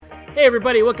Hey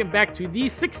everybody, welcome back to the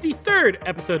 63rd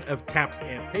episode of Taps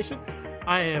and Patience.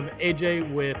 I am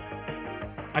AJ with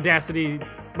Audacity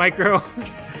Micro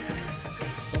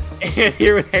and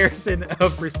here with Harrison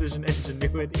of Precision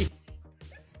Ingenuity.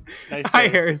 Nice. Hi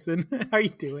Harrison, how you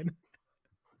doing?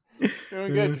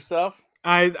 Doing good. Yourself?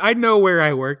 I know where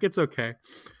I work. It's okay.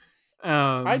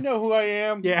 I know who I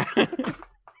am. Yeah.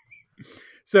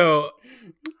 So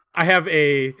I have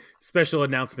a special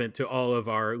announcement to all of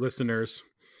our listeners.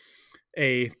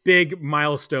 A big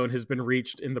milestone has been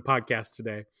reached in the podcast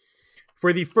today.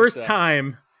 For the first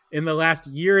time in the last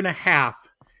year and a half,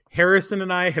 Harrison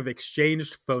and I have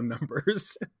exchanged phone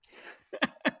numbers.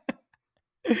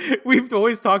 We've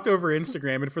always talked over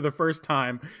Instagram, and for the first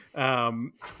time,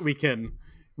 we can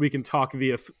talk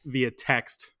via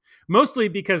text. Mostly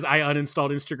because I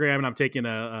uninstalled Instagram and I'm taking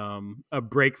a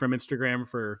break from Instagram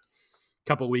for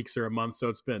couple weeks or a month, so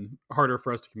it's been harder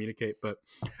for us to communicate. But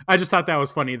I just thought that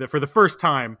was funny that for the first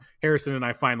time, Harrison and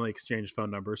I finally exchanged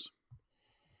phone numbers.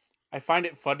 I find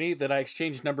it funny that I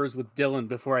exchanged numbers with Dylan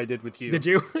before I did with you. Did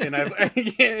you? And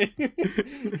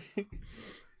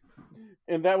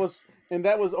and that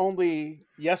was only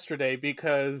yesterday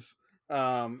because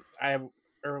or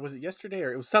was it yesterday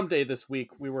or it was someday this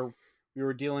week we were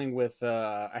dealing with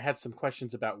I had some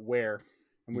questions about where.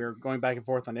 And we were going back and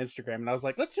forth on Instagram, and I was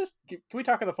like, can we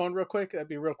talk on the phone real quick? That'd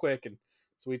be real quick. And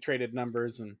so we traded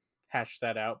numbers and hashed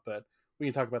that out, but we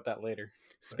can talk about that later.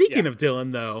 Speaking of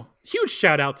Dylan, though, huge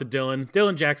shout out to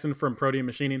Dylan Jackson from Protein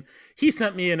Machining. He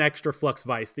sent me an extra Flux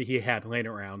Vice that he had laying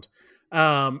around.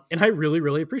 And I really,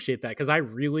 really appreciate that because I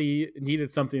really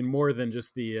needed something more than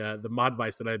just the mod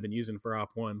Vice that I've been using for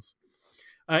Op1s.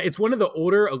 It's one of the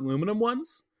older aluminum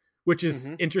ones, which is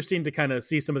interesting to kind of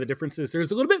see some of the differences. There's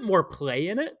a little bit more play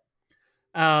in it.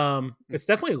 It's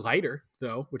definitely lighter,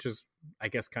 though, which is, I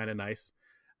guess, kind of nice.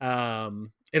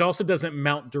 It also doesn't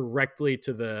mount directly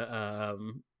to the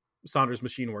Saunders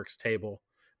Machine Works table,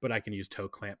 but I can use toe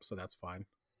clamp, so that's fine.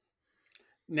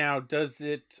 Now, does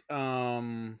it...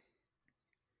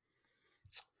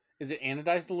 is it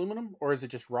anodized aluminum, or is it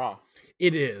just raw?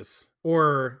 It is.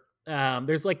 Or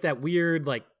there's like that weird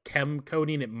like chem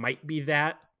coating. It might be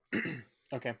that.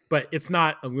 Okay. But it's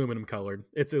not aluminum colored.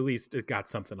 It's at least it got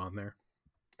something on there.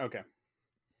 Okay.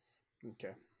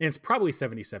 And it's probably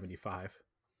 70-75.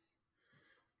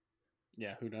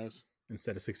 Yeah, who knows?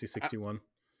 Instead of 60-61.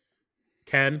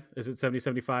 Ken, is it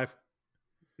 70-75?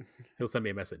 He'll send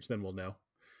me a message, then we'll know.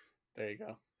 There you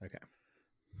go. Okay.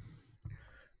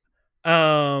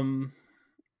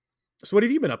 So what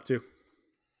have you been up to?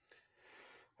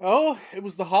 Oh, it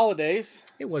was the holidays.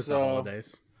 It was the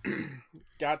holidays.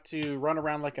 Got to run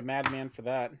around like a madman for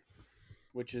that,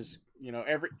 which is,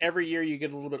 every year you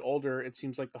get a little bit older, it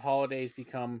seems like the holidays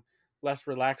become less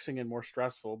relaxing and more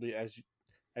stressful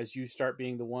as you start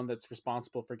being the one that's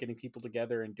responsible for getting people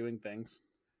together and doing things.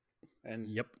 And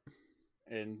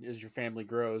and as your family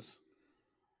grows.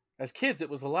 As kids, it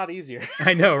was a lot easier.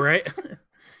 I know, right?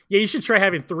 Yeah, you should try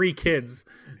having 3 kids.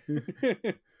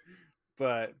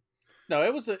 But no,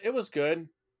 it was good.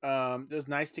 It was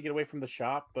nice to get away from the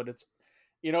shop, but it's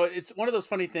one of those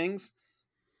funny things.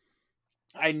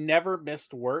 I never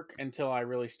missed work until I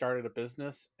really started a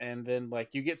business, and then like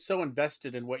you get so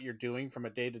invested in what you're doing from a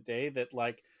day to day that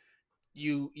like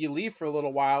you leave for a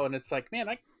little while, and it's like, man,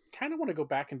 I kind of want to go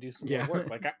back and do some more work.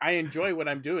 Like I enjoy what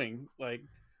I'm doing, like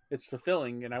it's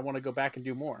fulfilling, and I want to go back and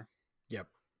do more. Yep.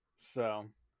 So,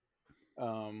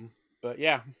 but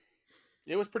yeah,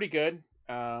 it was pretty good.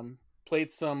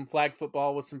 Played some flag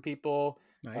football with some people.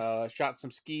 Nice. Shot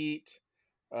some skeet.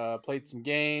 Played some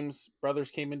games.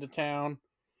 Brothers came into town.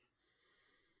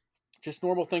 Just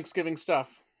normal Thanksgiving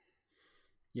stuff.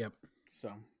 Yep.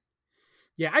 So,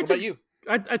 yeah, what about you?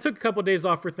 I took a couple of days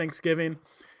off for Thanksgiving.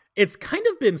 It's kind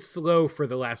of been slow for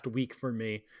the last week for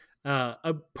me.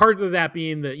 A part of that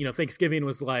being that, Thanksgiving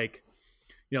was like,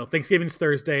 Thanksgiving's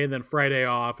Thursday and then Friday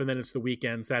off, and then it's the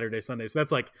weekend, Saturday, Sunday. So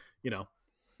that's like,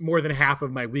 more than half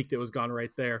of my week that was gone right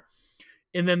there.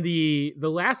 And then the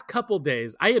last couple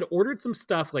days, I had ordered some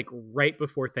stuff like right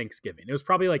before Thanksgiving. It was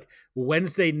probably like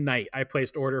Wednesday night. I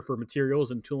placed order for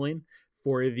materials and tooling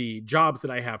for the jobs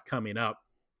that I have coming up.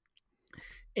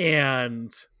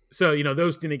 And so,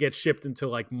 those didn't get shipped until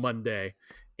like Monday,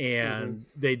 and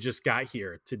they just got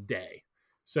here today.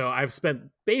 So I've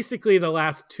spent basically the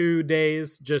last 2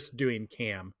 days just doing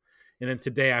cam. And then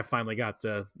today I finally got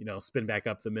to, spin back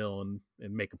up the mill and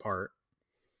make a part.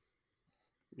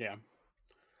 Yeah.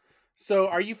 So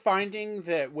are you finding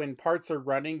that when parts are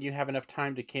running, you have enough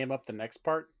time to cam up the next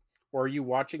part? Or are you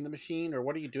watching the machine? Or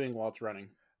what are you doing while it's running?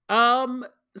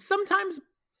 Sometimes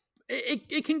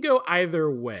it can go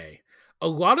either way. A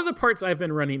lot of the parts I've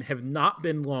been running have not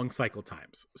been long cycle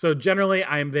times. So generally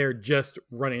I'm there just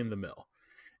running the mill.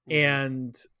 Mm-hmm.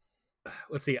 And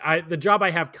let's see, the job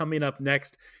I have coming up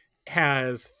next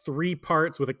has 3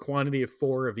 parts with a quantity of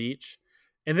 4 of each.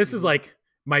 And this is like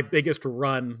my biggest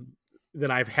run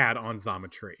that I've had on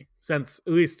Xometry since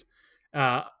at least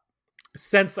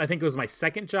since I think it was my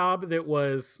second job that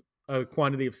was a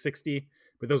quantity of 60,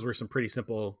 but those were some pretty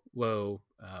simple low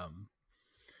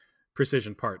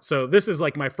precision parts. So this is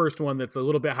like my first one that's a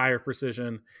little bit higher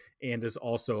precision and is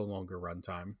also a longer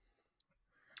runtime.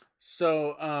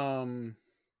 So,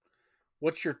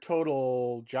 what's your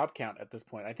total job count at this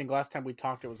point? I think last time we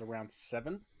talked, it was around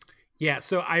 7. Yeah,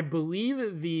 so I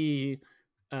believe the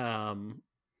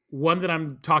one that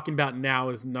I'm talking about now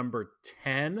is number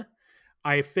 10.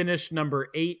 I finished number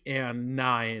 8 and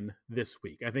 9 this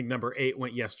week. I think number 8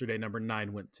 went yesterday, number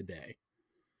 9 went today.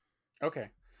 Okay.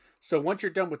 So once you're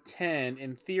done with 10,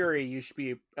 in theory, you should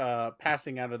be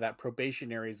passing out of that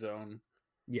probationary zone.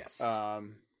 Yes.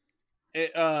 On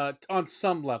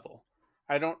some level.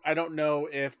 I don't know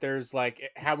if there's like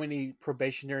how many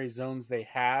probationary zones they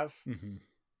have.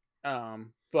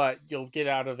 But you'll get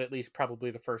out of at least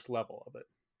probably the first level of it.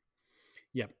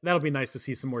 Yeah, that'll be nice to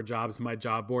see some more jobs in my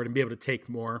job board and be able to take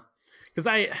more.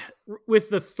 Because with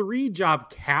the 3 job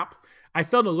cap, I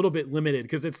felt a little bit limited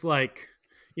because it's like,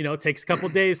 it takes a couple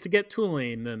days to get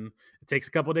tooling and it takes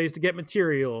a couple days to get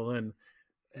material. And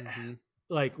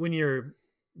like when you're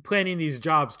planning these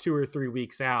jobs 2 or 3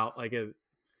 weeks out, like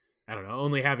I don't know,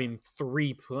 only having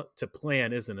 3 to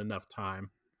plan isn't enough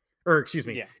time, or excuse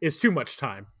me, is too much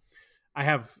time. I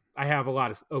have a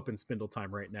lot of open spindle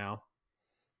time right now.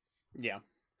 Yeah.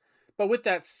 But with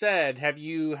that said, have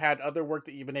you had other work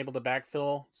that you've been able to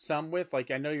backfill some with?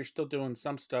 Like, I know you're still doing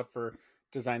some stuff for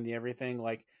Design the Everything.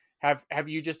 Like, have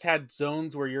you just had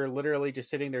zones where you're literally just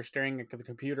sitting there staring at the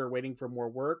computer waiting for more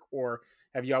work, or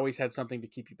have you always had something to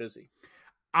keep you busy?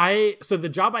 So the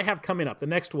job I have coming up, the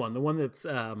next one, the one that's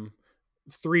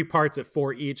 3 parts at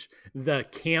 4 each, the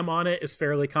cam on it is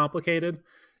fairly complicated,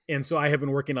 and so I have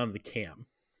been working on the cam.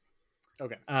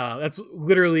 Okay. That's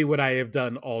literally what I have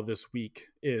done all this week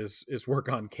is work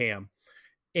on cam.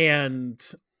 And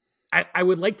I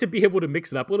would like to be able to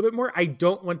mix it up a little bit more. I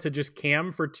don't want to just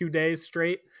cam for 2 days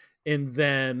straight and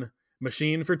then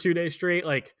machine for 2 days straight.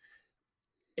 Like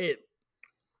it,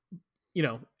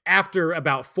 after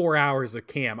about 4 hours of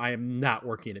cam, I am not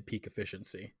working at peak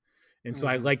efficiency. And so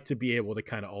I like to be able to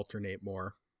kind of alternate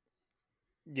more.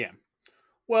 Yeah.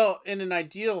 Well, in an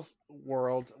ideal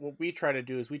world, what we try to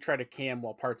do is we try to cam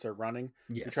while parts are running.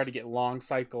 Yes. We try to get long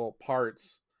cycle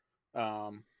parts.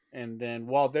 And then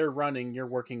while they're running, you're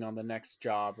working on the next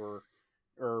job or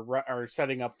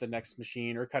setting up the next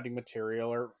machine or cutting material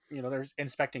or, there's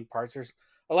inspecting parts. There's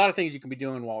a lot of things you can be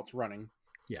doing while it's running.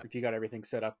 Yeah. If you got everything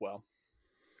set up well.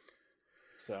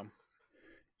 So.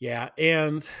 Yeah.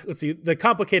 And let's see, the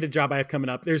complicated job I have coming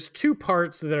up, there's 2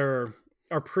 parts that are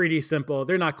pretty simple.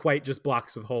 They're not quite just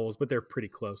blocks with holes, but they're pretty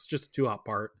close. Just a 2-hop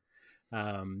part.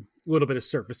 A little bit of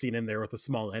surfacing in there with a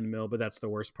small end mill, but that's the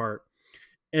worst part.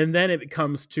 And then it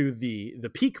comes to the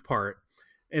peak part,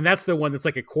 and that's the one that's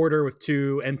like a quarter with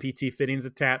 2 NPT fittings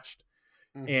attached.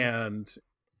 And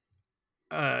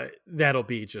that'll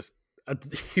be just a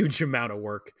huge amount of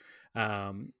work.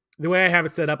 The way I have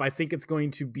it set up, I think it's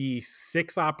going to be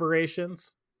 6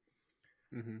 operations.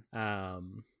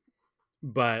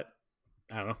 But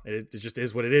I don't know. It just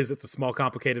is what it is. It's a small,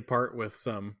 complicated part with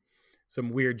some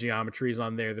weird geometries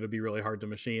on there that'll be really hard to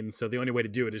machine. So the only way to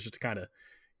do it is just to kind of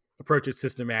approach it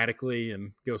systematically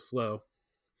and go slow.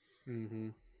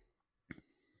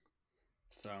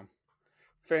 So,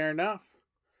 fair enough.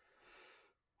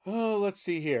 Oh, let's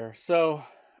see here. So,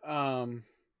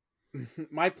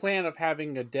 my plan of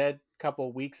having a dead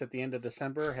couple weeks at the end of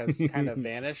December has kind of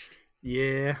vanished.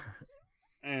 Yeah.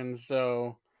 And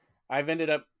so I've ended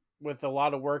up with a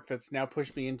lot of work that's now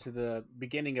pushed me into the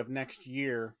beginning of next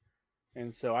year.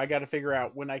 And so I got to figure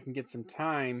out when I can get some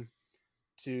time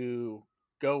to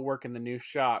go work in the new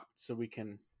shop so we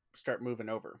can start moving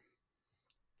over.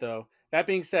 Though, that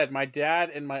being said, my dad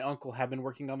and my uncle have been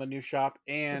working on the new shop,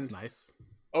 and that's nice.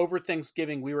 Over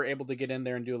Thanksgiving, we were able to get in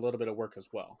there and do a little bit of work as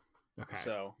well. Okay.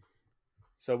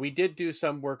 So we did do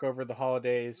some work over the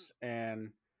holidays,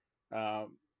 and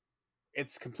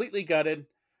it's completely gutted.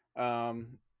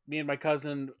 Me and my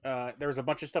cousin, there was a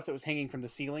bunch of stuff that was hanging from the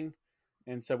ceiling,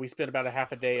 and so we spent about a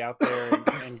half a day out there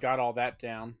and got all that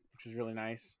down, which was really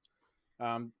nice.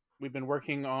 We've been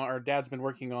working on, our dad's been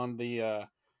working on the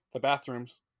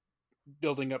bathrooms,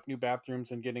 building up new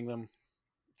bathrooms and getting them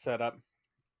set up.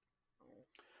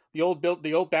 The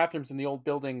old bathrooms in the old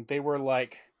building, they were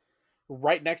like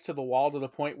right next to the wall to the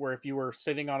point where if you were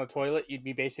sitting on a toilet, you'd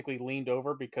be basically leaned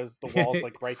over because the wall's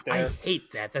like right I there.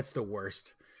 hate that. That's the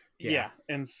worst. Yeah. Yeah,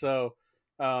 and so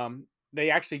they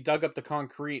actually dug up the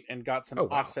concrete and got some Oh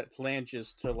wow. offset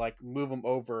flanges to like move them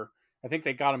over. I think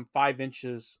they got them 5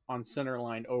 inches on center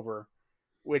line over,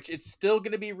 which it's still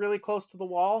going to be really close to the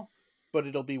wall, but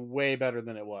it'll be way better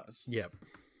than it was. Yep.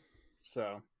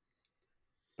 So,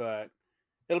 but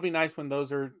it'll be nice when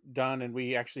those are done and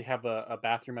we actually have a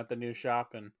bathroom at the new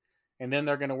shop, and then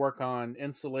they're going to work on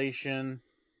insulation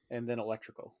and then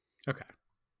electrical. Okay.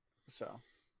 So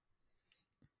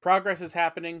progress is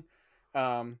happening.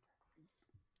 Um,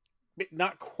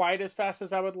 Not quite as fast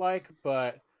as I would like,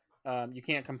 but you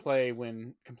can't complain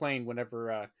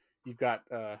whenever you've got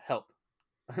help,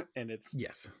 and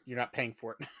Yes. you're not paying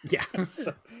for it. Yeah.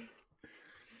 So,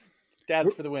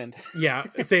 dad's for the wind. Yeah.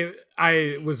 Say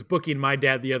I was booking my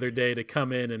dad the other day to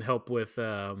come in and help with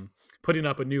putting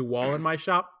up a new wall in my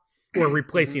shop, or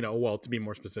replacing a wall to be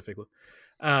more specific.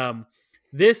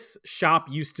 This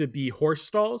shop used to be horse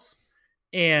stalls,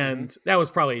 and that was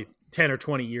probably 10 or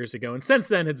 20 years ago. And since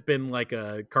then, it's been like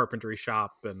a carpentry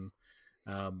shop. And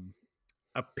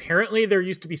apparently, there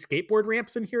used to be skateboard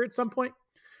ramps in here at some point.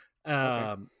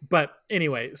 But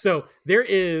anyway, so there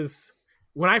is,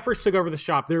 when I first took over the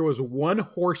shop, there was one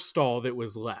horse stall that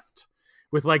was left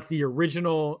with like the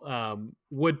original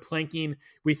wood planking.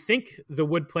 We think the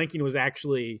wood planking was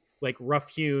actually like rough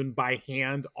hewn by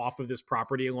hand off of this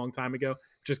property a long time ago,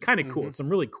 which is kind of cool. It's some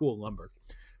really cool lumber,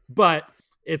 but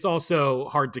it's also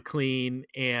hard to clean,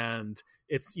 and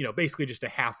it's, you know, basically just a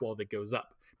half wall that goes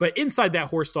up. But inside that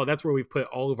horse stall, that's where we've put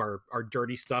all of our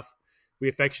dirty stuff. We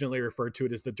affectionately refer to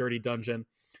it as the dirty dungeon.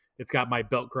 It's got my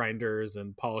belt grinders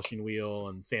and polishing wheel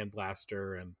and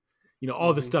sandblaster and, you know,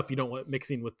 all the stuff you don't want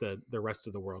mixing with the rest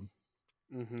of the world.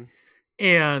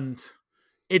 And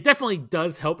it definitely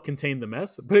does help contain the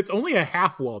mess, but it's only a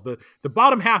half wall. The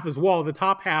bottom half is wall. The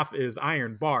top half is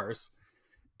iron bars.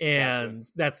 And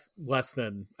that's less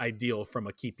than ideal from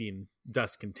a keeping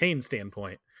dust contained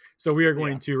standpoint. So we are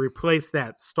going to replace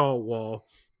that stall wall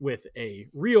with a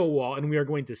real wall, and we are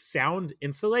going to sound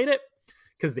insulate it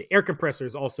because the air compressor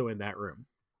is also in that room.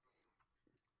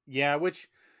 Yeah, which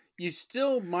you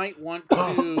still might want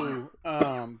to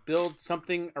build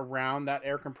something around that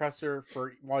air compressor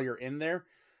for while you're in there,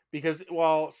 because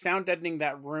while sound deadening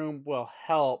that room will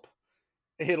help,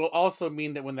 it'll also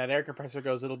mean that when that air compressor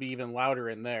goes, it'll be even louder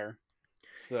in there.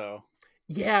 So,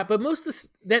 yeah, but most of this,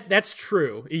 that's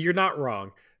true. You're not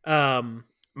wrong.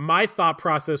 My thought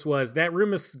process was that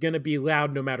room is going to be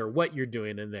loud no matter what you're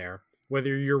doing in there,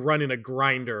 whether you're running a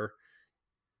grinder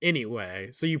anyway.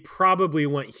 So you probably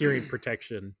want hearing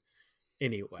protection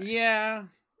anyway. Yeah,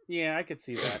 I could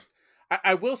see that.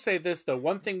 I will say this though.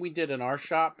 One thing we did in our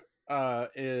shop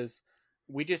is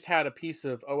we just had a piece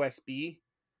of OSB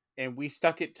and we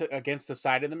stuck it against the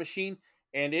side of the machine,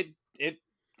 and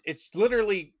it's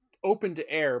literally open to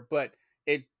air, but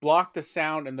it blocked the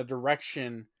sound in the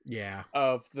direction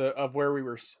of where we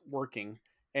were working,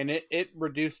 and it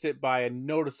reduced it by a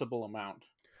noticeable amount.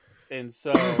 And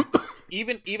so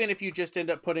even if you just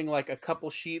end up putting like a couple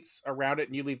sheets around it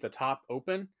and you leave the top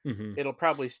open, it'll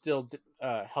probably still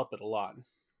help it a lot.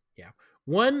 Yeah.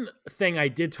 One thing I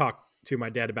did talk to my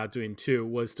dad about doing too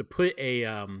was to put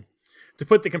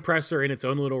the compressor in its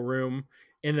own little room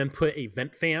and then put a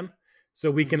vent fan. So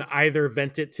we can either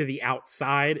vent it to the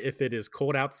outside if it is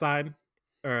cold outside,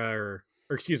 or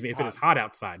excuse me, if it is hot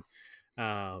outside.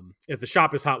 If the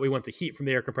shop is hot, we want the heat from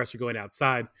the air compressor going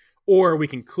outside, or we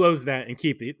can close that and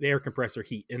keep the air compressor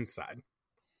heat inside.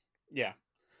 Yeah.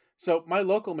 So my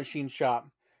local machine shop,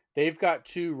 they've got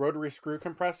 2 rotary screw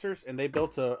compressors, and they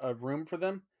built a room for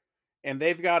them. And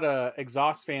they've got a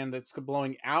exhaust fan that's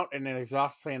blowing out and an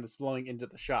exhaust fan that's blowing into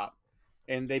the shop.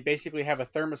 And they basically have a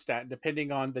thermostat.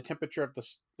 Depending on the temperature of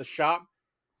the shop,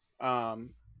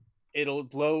 it'll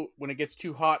blow when it gets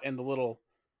too hot in the little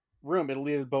room. It'll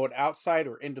either blow it outside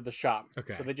or into the shop.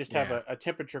 Okay. So they just have a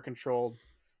temperature controlled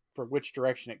for which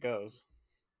direction it goes,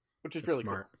 which is really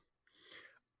smart. Cool.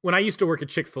 When I used to work at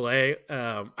Chick-fil-A,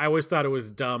 I always thought it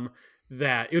was dumb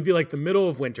that it would be like the middle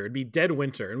of winter. It'd be dead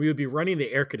winter, and we would be running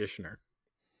the air conditioner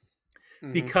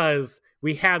because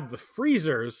we had the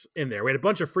freezers in there. We had a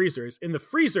bunch of freezers, and the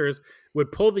freezers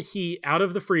would pull the heat out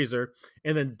of the freezer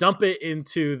and then dump it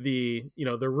into the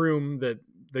room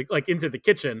like into the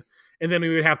kitchen. And then we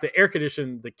would have to air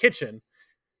condition the kitchen.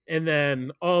 And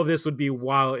then all of this would be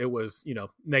while it was,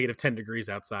 negative 10 degrees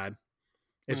outside.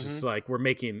 It's just like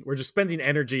we're just spending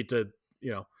energy to,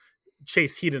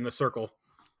 chase heat in a circle.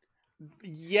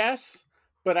 Yes,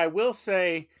 but I will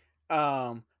say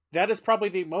that is probably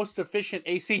the most efficient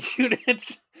AC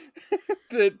unit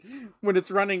that when it's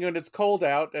running and it's cold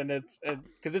out and it's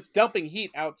because it's dumping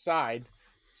heat outside.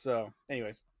 So,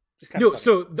 anyways, just kind of No, funny.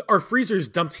 so our freezers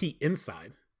dumped heat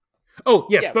inside. Oh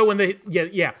yes, Yeah. but when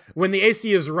when the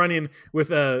AC is running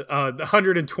with a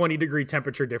 120 degree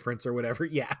temperature difference or whatever,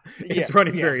 it's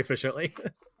running very efficiently.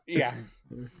 Yeah.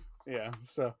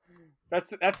 So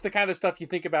that's the kind of stuff you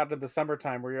think about in the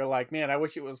summertime where you're like, man, I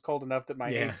wish it was cold enough that my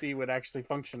AC would actually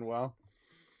function well.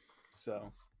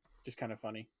 So, just kind of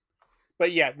funny.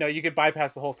 But yeah, no, you could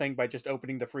bypass the whole thing by just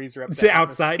opening the freezer up to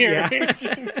outside, yeah.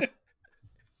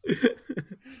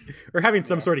 Or having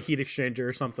some sort of heat exchanger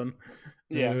or something.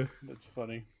 Yeah, that's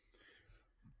funny.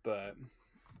 But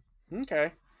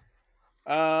okay.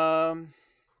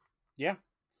 Yeah.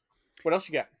 What else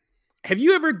you got? Have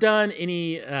you ever done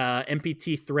any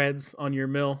MPT threads on your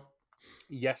mill?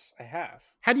 Yes, I have.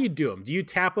 How do you do them? Do you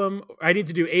tap them? I need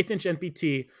to do 1/8 inch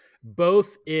MPT,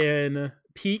 both in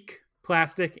PEEK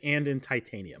plastic and in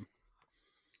titanium.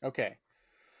 Okay.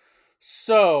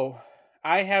 So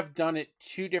I have done it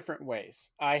 2 different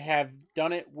ways. I have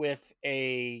done it with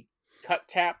a cut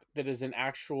tap that is an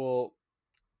actual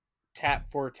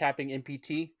tap for tapping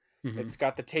MPT. Mm-hmm. It's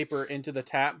got the taper into the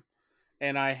tap.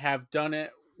 And I have done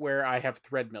it where I have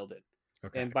thread milled it.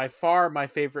 Okay. And by far, my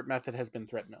favorite method has been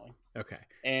thread milling. Okay.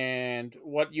 And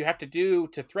what you have to do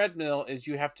to thread mill is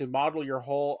you have to model your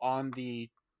hole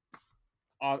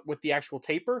with the actual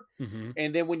taper. Mm-hmm.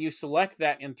 And then when you select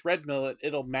that and thread mill it,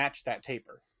 it'll match that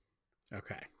taper.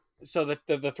 Okay. So that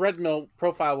the thread mill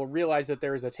profile will realize that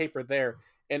there is a taper there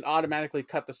and automatically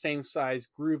cut the same size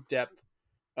groove depth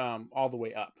all the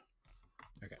way up.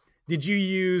 Okay. Did you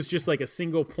use just like a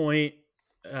single point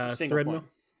thread mill?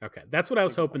 Okay, that's what I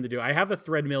was hoping to do. I have a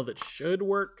thread mill that should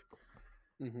work,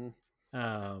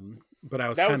 but I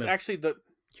was actually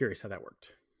curious how that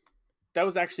worked. That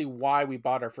was actually why we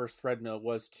bought our first thread mill,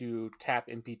 was to tap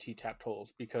MPT tapped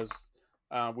holes, because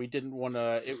we didn't want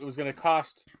to. It was going to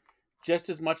cost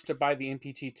just as much to buy the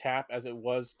MPT tap as it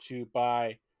was to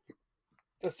buy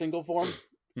a single form,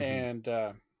 and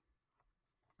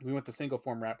we went the single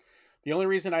form route. The only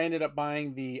reason I ended up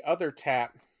buying the other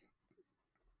tap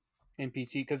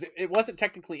MPT, because it wasn't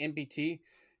technically MPT,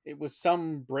 it was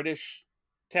some British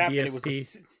tap, BSP. and it was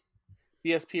a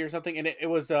BSP or something, and it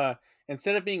was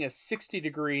instead of being a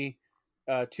 60-degree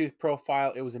tooth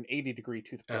profile, it was an 80-degree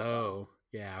tooth profile. Oh,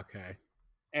 yeah, okay.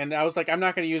 And I was like, I'm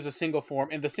not going to use a single form,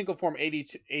 and the single form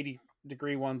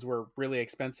 80-degree ones were really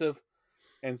expensive,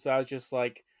 and so I was just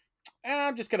like,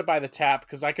 I'm just going to buy the tap,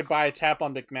 because I could buy a tap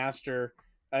on McMaster.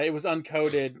 It was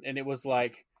uncoated, and it was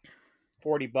like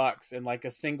 $40, and like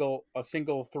a single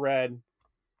thread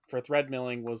for thread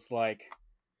milling was like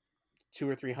 $200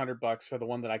 or $300 for the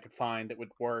one that I could find that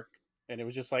would work, and it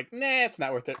was just like, nah, it's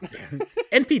not worth it.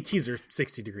 NPTs are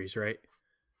 60 degrees, right?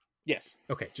 Yes.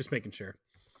 Okay, just making sure.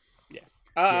 Yes.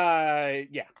 Yeah,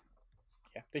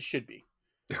 they should be.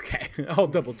 Okay, I'll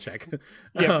double check.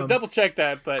 Double check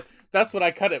that, but that's what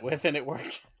I cut it with, and it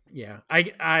worked. Yeah,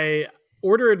 I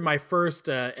ordered my first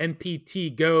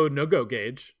NPT go no-go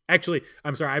gauge. Actually,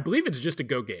 I'm sorry, I believe it's just a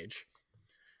go gauge.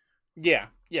 Yeah.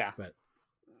 But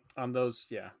on those,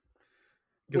 yeah.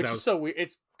 Which is so weird.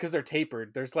 It's because they're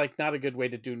tapered. There's like not a good way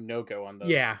to do no-go on those.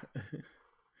 Yeah.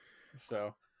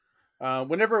 So,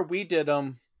 whenever we did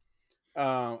them,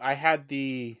 I had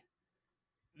the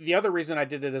other reason I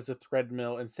did it as a thread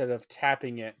mill instead of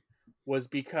tapping it was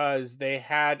because they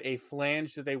had a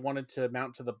flange that they wanted to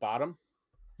mount to the bottom.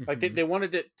 Like they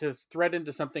wanted it to thread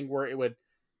into something where it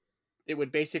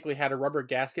would basically had a rubber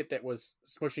gasket that was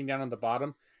smushing down on the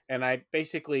bottom, and I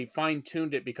basically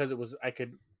fine-tuned it because I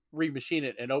could remachine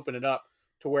it and open it up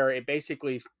to where it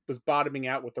basically was bottoming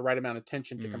out with the right amount of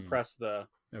tension to compress the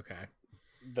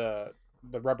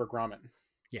rubber grommet.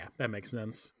 Yeah, that makes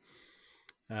sense.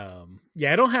 I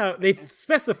don't have, they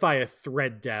specify a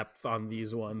thread depth on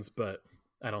these ones, but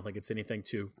I don't think it's anything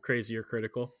too crazy or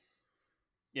critical.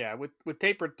 Yeah, with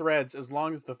tapered threads, as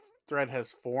long as the thread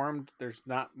has formed, there's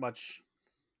not much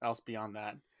else beyond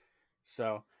that.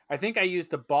 So I think I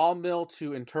used a ball mill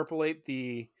to interpolate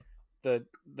the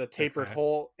tapered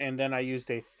hole, and then I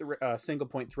used a single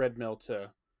point thread mill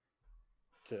to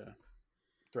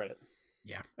thread it.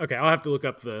 Yeah. Okay, I'll have to look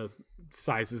up the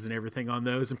sizes and everything on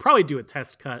those, and probably do a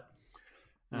test cut.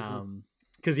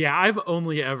 Because I've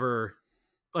only ever,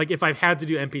 like, if I've had to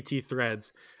do MPT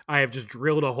threads, I have just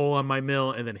drilled a hole on my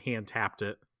mill and then hand tapped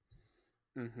it.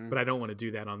 But I don't want to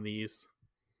do that on these.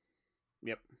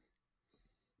 Yep.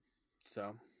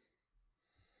 So,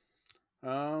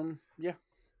 yeah.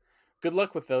 Good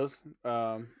luck with those.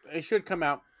 They should come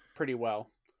out pretty well.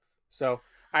 So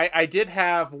I did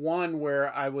have one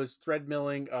where I was thread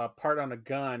milling a part on a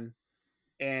gun,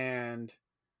 and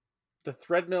the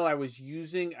thread mill I was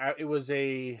using, it was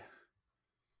I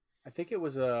think it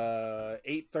was a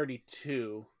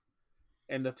 832,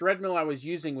 and the thread mill I was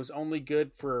using was only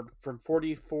good for from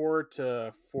 44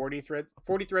 to 40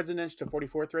 threads an inch to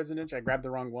 44 threads an inch. I grabbed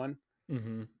the wrong one,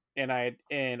 Mm-hmm. and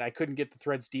I couldn't get the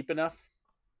threads deep enough,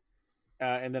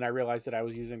 and then I realized that I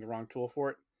was using the wrong tool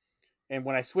for it. And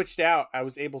when I switched out, I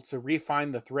was able to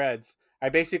refine the threads. I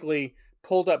basically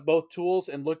pulled up both tools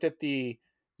and looked at the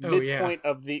Oh yeah.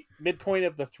 midpoint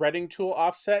of the threading tool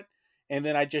offset, and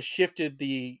then I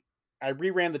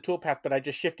reran the toolpath, but I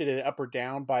just shifted it up or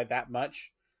down by that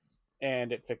much,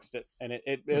 and it fixed it, and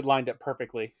it lined up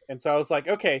perfectly. And so I was like,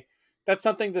 okay, that's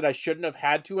something that I shouldn't have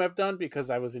had to have done because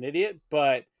I was an idiot,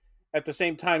 but at the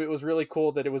same time, it was really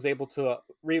cool that it was able to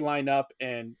reline up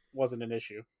and wasn't an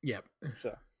issue. Yep.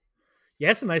 So Yeah,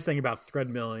 that's the nice thing about thread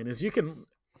milling is you can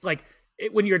like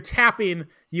when you're tapping,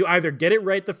 you either get it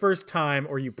right the first time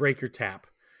or you break your tap.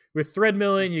 With thread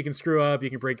milling, you can screw up, you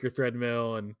can break your thread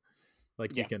mill, and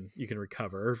like yeah, you can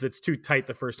recover. Or if it's too tight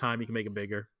the first time, you can make it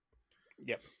bigger.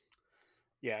 yep.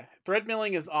 Yeah, thread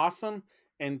milling is awesome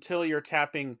until you're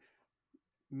tapping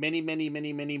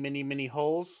many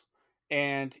holes,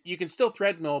 and you can still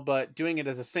thread mill, but doing it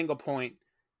as a single point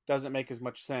doesn't make as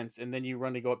much sense. And then you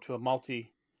run to go up to a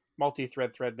multi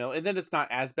thread mill, and then it's not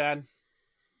as bad.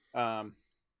 Um,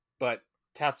 but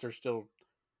taps are still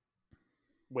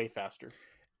way faster.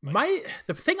 Like,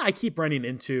 The thing I keep running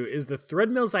into is the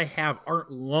thread mills I have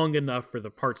aren't long enough for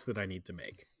the parts that I need to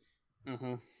make.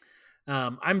 mm-hmm.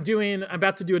 I'm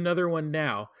about to do another one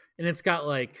now, and it's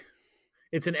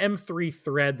an M3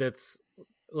 thread that's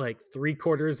like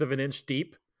 3/4 of an inch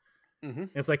deep. Mm-hmm. And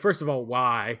it's like, first of all,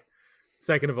 why?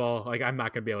 Second of all, like I'm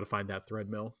not going to be able to find that thread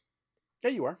mill.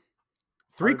 Yeah, you are.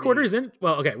 Three Harvey. quarters in.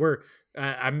 Well, okay,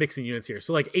 I'm mixing units here.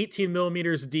 So like 18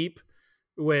 millimeters deep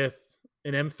with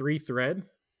an M3 thread.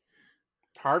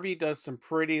 Harvey does some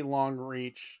pretty long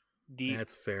reach, deep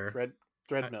That's fair.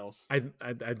 thread mills. I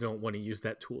don't want to use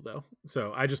that tool though.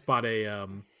 So I just bought a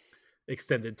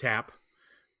extended tap.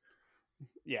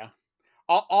 Yeah,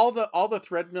 all the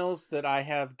thread mills that I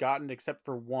have gotten, except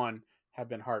for one, have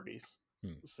been Harvey's.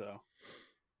 So,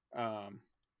 um,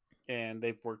 and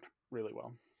they've worked really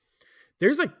well.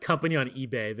 There's a company on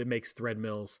eBay that makes thread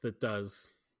mills that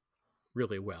does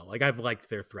really well. Like I've liked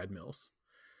their thread mills.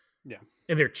 Yeah,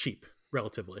 and they're cheap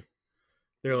relatively.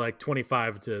 They're like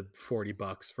 25 to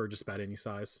 $40 for just about any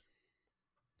size.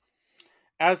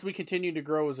 as we continue to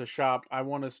grow as a shop, I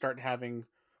want to start having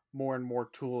more and more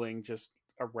tooling just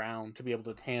around to be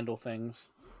able to handle things.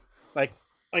 Like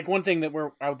one thing that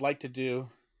I would like to do.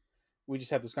 We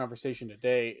just had this conversation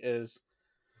today. Is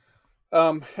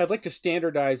I'd like to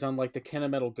standardize on like the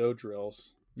Kennametal Go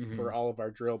drills Mm-hmm. for all of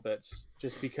our drill bits,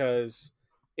 just because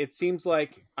it seems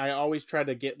like I always try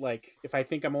to get like if I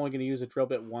think I'm only going to use a drill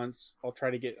bit once, I'll try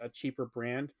to get a cheaper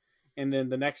brand, and then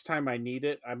the next time I need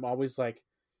it, I'm always like,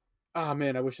 oh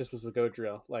man, I wish this was the Go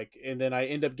drill. Like, and then I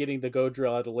end up getting the Go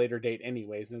drill at a later date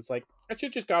anyways, and it's like I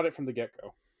should just got it from the get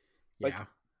go. Like, Yeah.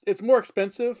 it's more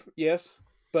expensive, yes,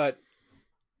 but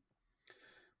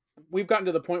we've gotten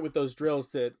to the point with those drills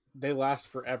that they last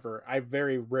forever. I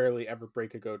very rarely ever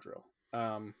break a Go drill.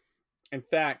 In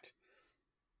fact,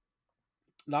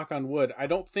 knock on wood, I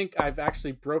don't think I've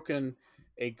actually broken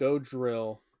a Go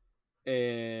drill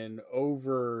in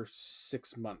over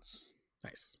 6 months.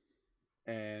 Nice.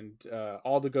 And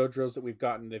all the Go drills that we've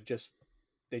gotten, they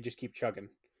just keep chugging.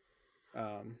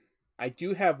 I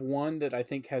do have one that I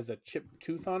think has a chipped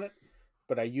tooth on it,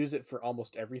 but I use it for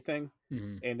almost everything,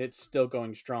 Mm-hmm. and it's still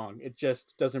going strong. It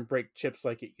just doesn't break chips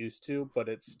like it used to, but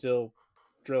it's still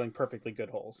drilling perfectly good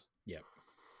holes. Yep.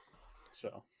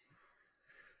 So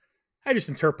I just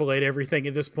interpolate everything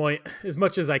at this point as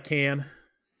much as I can.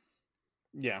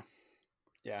 yeah,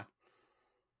 yeah.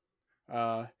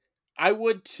 I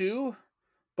would too,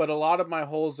 but a lot of my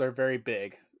holes are very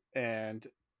big, and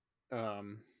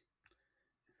um,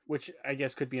 which I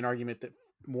guess could be an argument that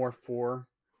more for.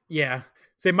 Yeah.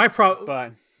 Say my problem.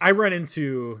 But I run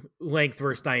into length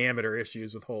versus diameter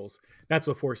issues with holes. That's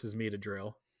what forces me to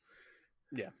drill.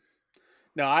 yeah,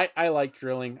 no, I like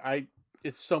drilling.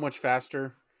 It's so much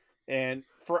faster, and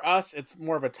for us, it's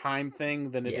more of a time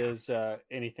thing than it Yeah. is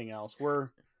anything else. We're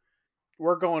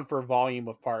going for volume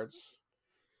of parts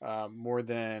more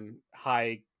than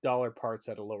high dollar parts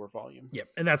at a lower volume. Yep.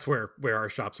 And that's where our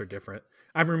shops are different.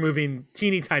 I'm removing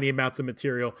teeny tiny amounts of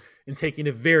material and taking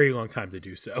a very long time to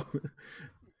do so.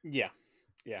 Yeah,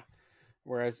 yeah.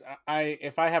 Whereas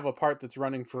if I have a part that's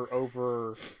running for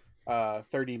over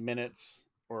 30 minutes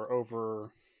or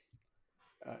over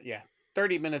Yeah,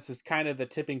 30 minutes is kind of the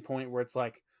tipping point where it's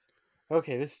like,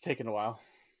 okay, this is taking a while.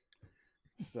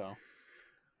 So,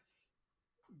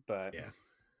 but Yeah.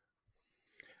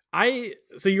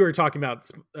 So you were talking about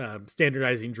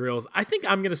standardizing drills. I think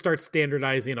I'm going to start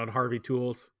standardizing on Harvey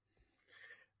tools.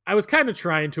 I was kind of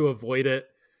trying to avoid it,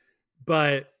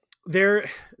 but their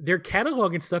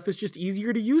catalog and stuff is just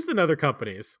easier to use than other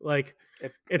companies. Like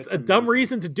it's a dumb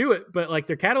reason to do it, but like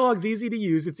their catalog's easy to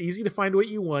use. It's easy to find what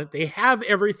you want. They have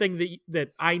everything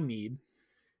that I need,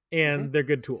 and they're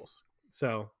good tools.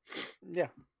 So yeah,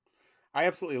 I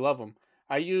absolutely love them.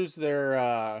 I use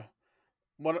their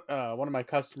one of my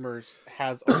customers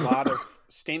has a lot of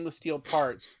stainless steel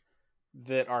parts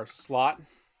that are slot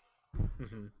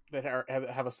that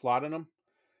have a slot in them,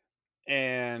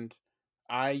 and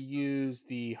I use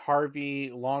the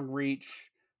Harvey long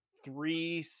reach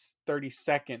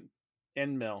 3/32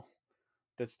 end mill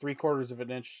that's 3/4 of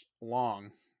an inch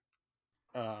long,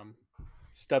 um,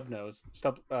 stub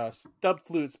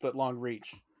flutes but long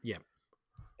reach, yeah.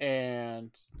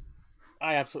 and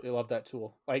I absolutely love that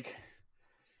tool. Like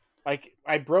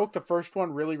I broke the first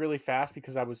one really really fast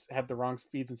because I had the wrong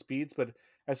feeds and speeds, but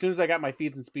as soon as I got my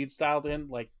feeds and speeds dialed in,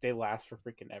 like they last for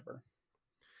freaking ever.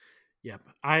 Yep.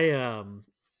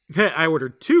 I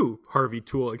ordered 2 Harvey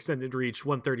Tool extended reach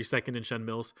 1/32 inch end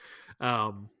mills.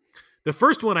 The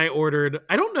first one I ordered,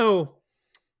 I don't know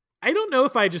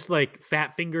if I just like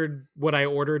fat fingered what I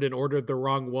ordered and ordered the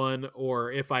wrong one,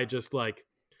 or if I just like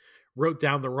wrote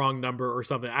down the wrong number or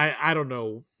something. I don't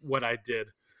know what I did,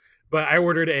 but I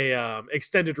ordered a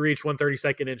extended reach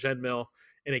 1/32 inch end mill,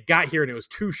 and it got here and it was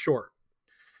too short.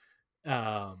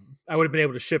 I would have been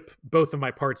able to ship both of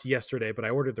my parts yesterday, but I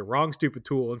ordered the wrong stupid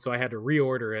tool, and so I had to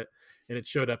reorder it, and it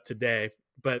showed up today.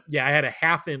 But yeah, I had a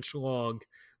 1/2 inch long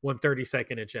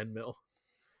 1/32 inch end mill.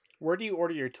 Where do you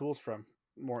order your tools from?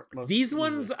 These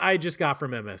ones I just got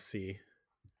from MSC.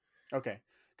 Okay,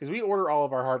 because we order all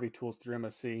of our Harvey tools through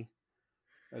MSC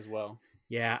as well.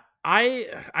 Yeah,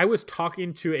 I was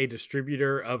talking to a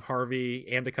distributor of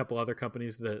Harvey and a couple other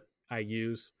companies that I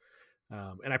use,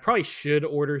 and I probably should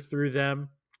order through them,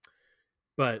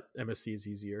 but MSC is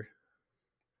easier.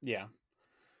 Yeah,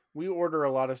 we order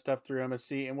a lot of stuff through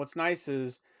MSC, and what's nice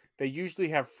is they usually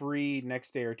have free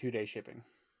next day or 2-day shipping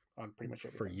on pretty much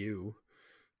everything. For you,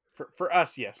 for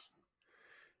us, yes.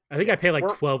 I think I pay like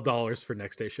 $12 for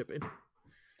next day shipping.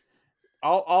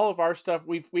 All of our stuff,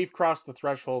 we've crossed the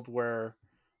threshold where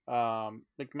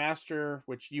McMaster,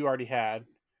 which you already had,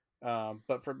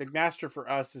 but for McMaster for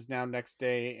us is now next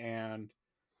day and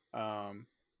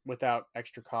without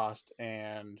extra cost,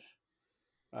 and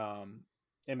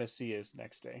MSC is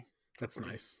next day. That's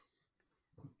nice.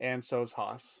 And so is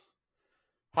Haas.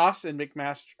 Haas and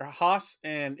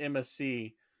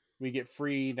MSC, we get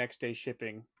free next day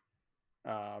shipping.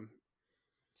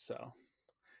 So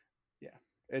yeah,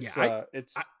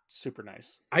 it's super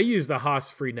nice. I use the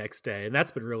Haas free next day, and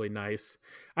that's been really nice.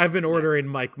 I've been ordering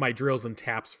my drills and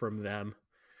taps from them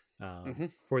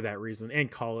for that reason,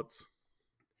 and Collets.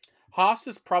 Haas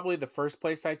is probably the first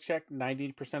place I check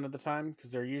 90% of the time because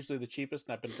they're usually the cheapest,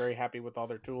 and I've been very happy with all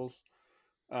their tools.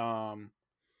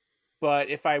 But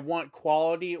if I want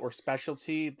quality or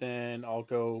specialty, then I'll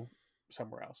go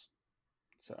somewhere else.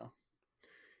 So,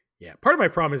 yeah, part of my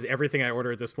problem is everything I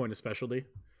order at this point is specialty.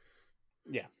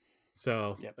 Yeah.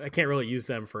 So I can't really use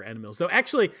them for end mills. Though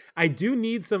actually, I do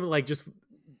need some like just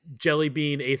jelly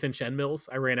bean 1/8 inch end mills.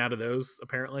 I ran out of those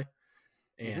apparently,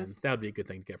 and that would be a good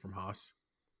thing to get from Haas.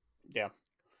 Yeah.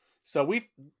 So we've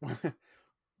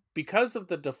because of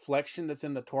the deflection that's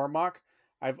in the Tormach,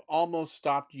 I've almost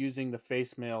stopped using the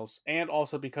face mills, and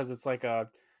also because it's like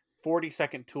a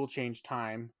 40-second tool change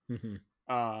time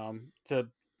to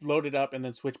load it up and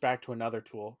then switch back to another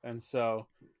tool. And so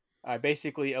I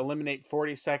basically eliminate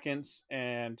 40 seconds,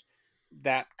 and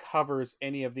that covers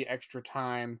any of the extra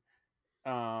time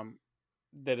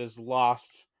that is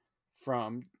lost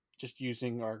from just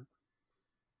using our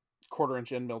 1/4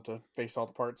 inch end mill to face all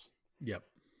the parts. Yep.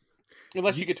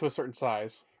 Unless you get to a certain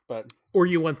size, or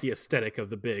you want the aesthetic of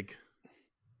the big.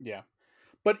 Yeah.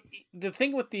 But the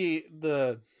thing with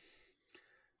the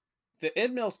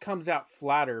end mills comes out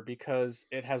flatter because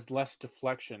it has less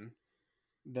deflection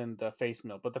than the face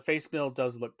mill, but the face mill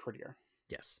does look prettier.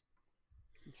 Yes.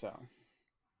 So,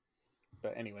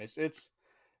 but anyways, it's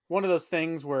one of those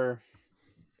things where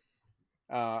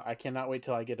I cannot wait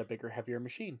till I get a bigger, heavier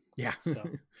machine. Yeah. So.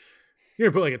 You're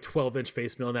gonna put like a 12-inch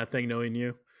face mill in that thing, knowing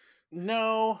you.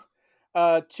 No,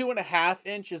 2.5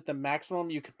 inch is the maximum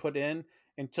you could put in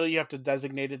until you have to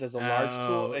designate it as a large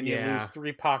tool, and you lose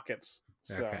 3 pockets.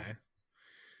 So. Okay.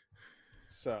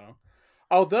 So,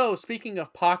 although speaking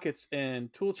of pockets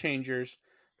and tool changers,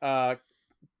 Uh,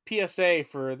 PSA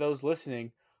for those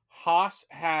listening: Haas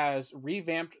has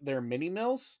revamped their mini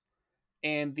mills,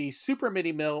 and the Super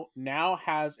Mini Mill now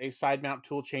has a side mount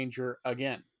tool changer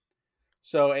again.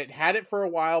 So it had it for a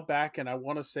while back, and I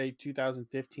want to say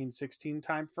 2015-16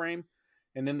 time frame,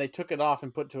 and then they took it off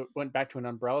and went back to an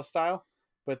umbrella style.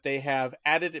 But they have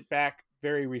added it back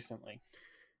very recently.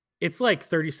 It's like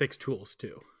 36 tools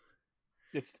too.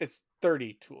 It's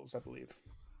 30 tools, I believe.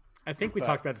 I think we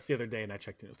talked about this the other day, and I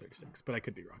checked and it was 36, but I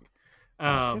could be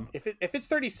wrong. If it's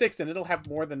 36, then it'll have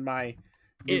more than my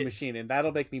new machine, and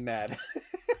that'll make me mad.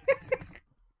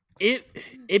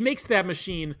 It makes that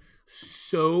machine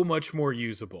so much more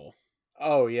usable.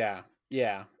 Oh yeah,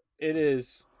 yeah. It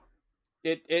is.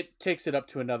 It takes it up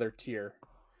to another tier.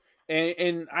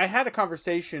 And I had a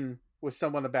conversation with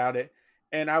someone about it,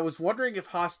 and I was wondering if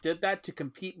Haas did that to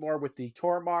compete more with the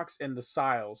Tormax and the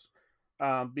Siles,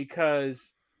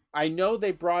 because I know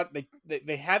they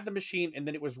had the machine, and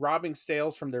then it was robbing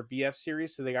sales from their VF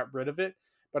series, so they got rid of it.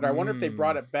 But I wonder if they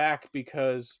brought it back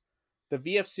because the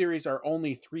VF series are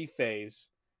only 3-phase,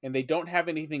 and they don't have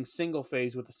anything single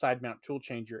phase with a side mount tool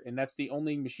changer, and that's the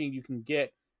only machine you can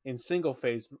get in single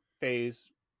phase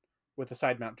with a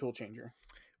side mount tool changer.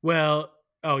 Well,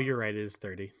 oh, you're right. It is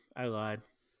 30. I lied.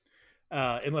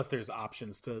 Unless there's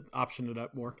options to option it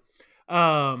up more.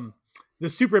 The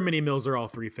Super Mini Mills are all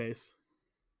 3-phase.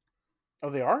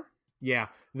 Oh, they are? Yeah.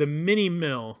 The Mini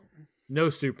Mill, no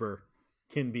super,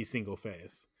 can be single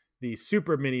phase. The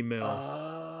Super Mini Mill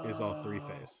is all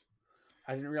 3-phase.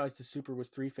 I didn't realize the Super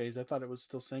was 3-phase. I thought it was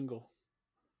still single.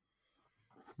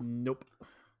 Nope.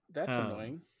 That's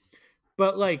annoying.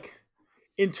 But like,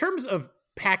 in terms of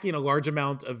packing a large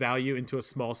amount of value into a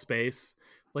small space,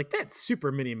 like that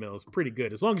Super Mini Mill is pretty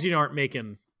good. As long as you aren't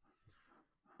making,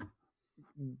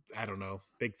 I don't know,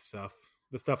 big stuff.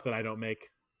 The stuff that I don't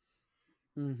make.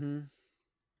 Mm-hmm.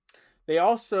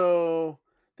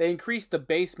 They increased the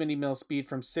base mini mill speed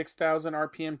from 6,000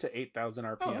 RPM to 8,000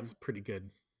 RPM. Oh, that's a pretty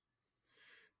good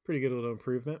little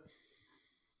improvement.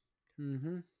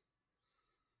 Mm-hmm.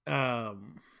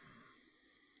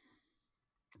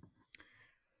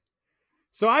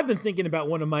 So I've been thinking about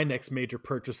one of my next major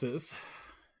purchases,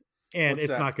 and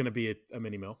it's not going to be a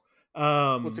mini mill.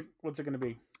 What's it going to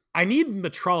be? I need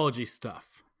metrology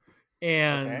stuff,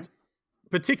 and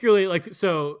particularly like,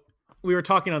 so we were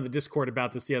talking on the Discord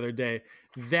about this the other day.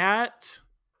 That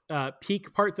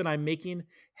peak part that I'm making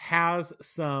has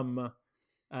some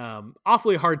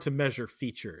awfully hard to measure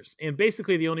features, and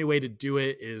basically the only way to do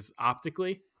it is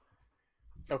optically.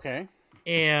 Okay.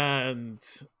 And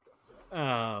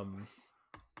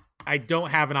I don't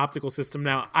have an optical system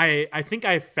now. I think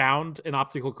I found an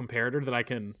optical comparator that I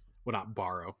can, well, not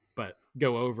borrow, but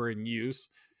go over and use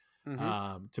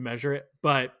to measure it.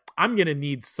 But I'm going to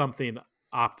need something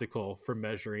optical for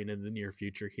measuring in the near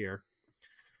future here.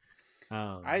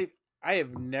 I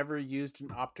have never used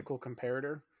an optical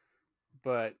comparator,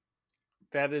 but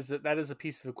that is a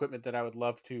piece of equipment that I would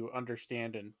love to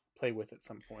understand and play with at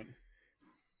some point.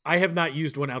 I have not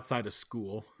used one outside of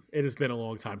school. It has been a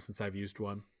long time since I've used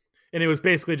one. And it was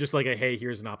basically just like hey,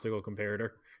 here's an optical comparator.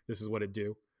 This is what it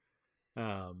do.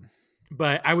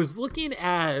 But I was looking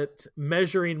at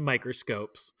measuring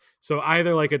microscopes. So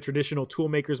either like a traditional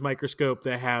toolmaker's microscope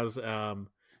that has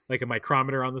like a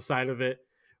micrometer on the side of it,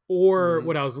 or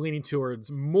what I was leaning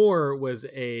towards more was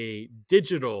a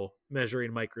digital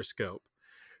measuring microscope,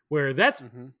 where that's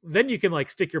then you can like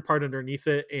stick your part underneath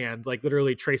it and like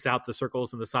literally trace out the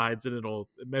circles and the sides, and it'll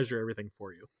measure everything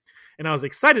for you. And I was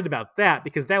excited about that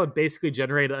because that would basically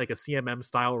generate like a CMM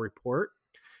style report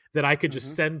that I could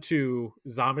just send to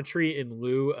Xometry in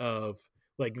lieu of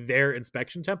like their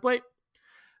inspection template.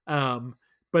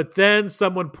 But then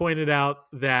someone pointed out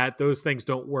that those things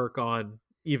don't work on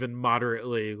even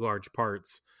moderately large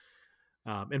parts.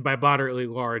 And by moderately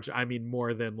large, I mean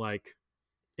more than like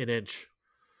an inch.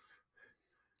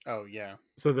 Oh yeah.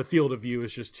 So the field of view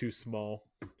is just too small.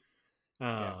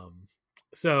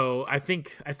 So I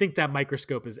think that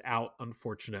microscope is out,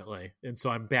 unfortunately. And so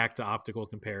I'm back to optical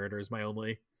comparators, my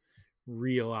only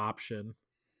real option.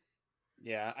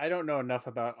 Yeah, I don't know enough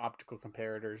about optical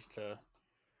comparators to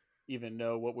even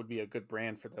know what would be a good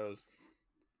brand for those.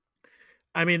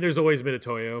 I mean, there's always been a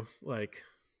Toyo. Like,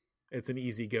 it's an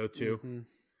easy go-to.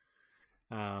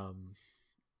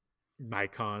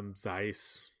 Nikon,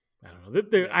 Zeiss. I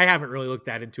don't know. I haven't really looked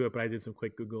that into it, but I did some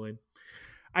quick Googling.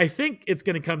 I think it's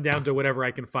going to come down to whatever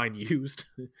I can find used.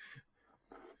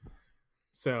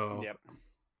 So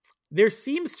there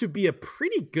seems to be a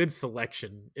pretty good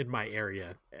selection in my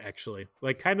area, actually.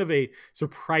 Like kind of a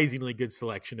surprisingly good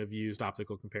selection of used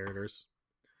optical comparators.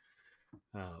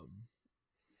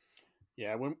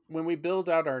 Yeah, when we build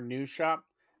out our new shop,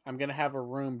 I'm gonna have a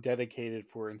room dedicated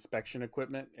for inspection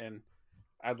equipment, and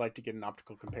I'd like to get an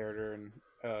optical comparator and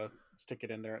stick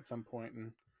it in there at some point,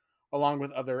 and along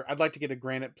with other, I'd like to get a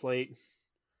granite plate,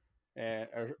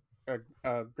 a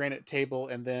granite table,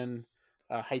 and then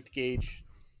a height gauge.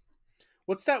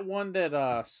 What's that one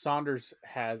that Saunders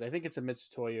has? I think it's a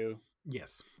Mitsutoyo.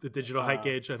 Yes, the digital height Um,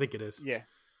 gauge. I think it is. yeah,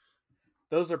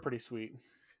 those are pretty sweet.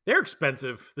 They're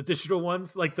expensive. The digital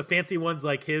ones, like the fancy ones,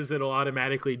 like his, that'll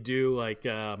automatically do like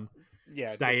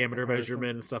Yeah, diameter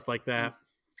measurement and stuff like that.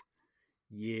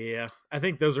 Yeah, I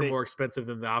think those are They more expensive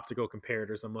than the optical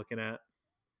comparators I'm looking at.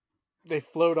 they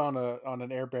float on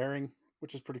an air bearing,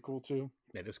 which is pretty cool too.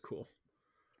 That is cool.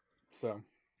 So,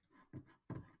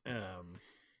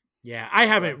 yeah, I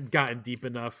haven't gotten deep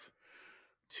enough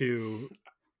to.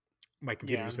 My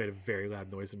computer yeah. just made a very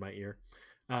loud noise in my ear.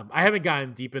 I haven't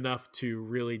gotten deep enough to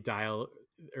really dial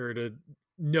or to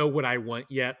know what I want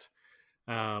yet.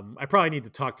 I probably need to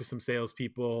talk to some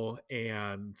salespeople,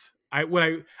 and I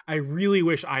really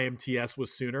wish IMTS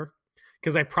was sooner,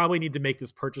 because I probably need to make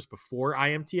this purchase before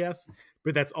IMTS,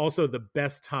 but that's also the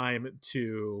best time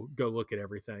to go look at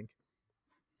everything.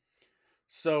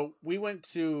 So we went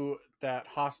to that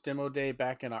Haas demo day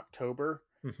back in October,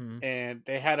 Mm-hmm. and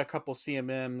they had a couple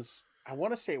CMMs. I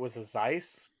want to say it was a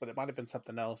Zeiss, but it might have been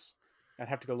something else. I'd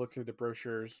have to go look through the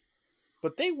brochures,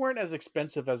 but they weren't as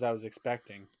expensive as I was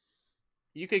expecting.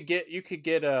 You could get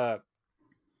a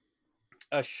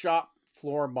shop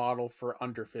floor model for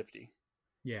under 50,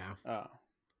 Yeah.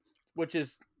 which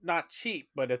is not cheap,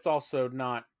 but it's also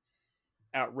not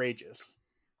outrageous.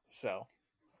 So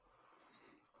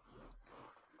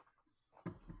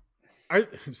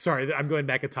Sorry, I'm going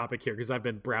back a topic here because I've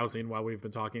been browsing while we've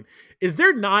been talking. Is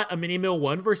there not a Mini Mill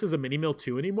 1 versus a Mini Mill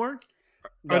 2 anymore?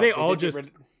 Are no, they all just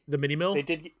the Mini they Mill?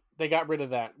 did they got rid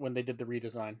of that when they did the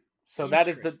redesign. So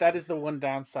Interesting. that is the one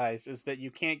downsize, is that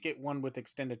you can't get one with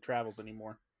extended travels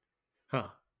anymore. Huh.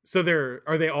 So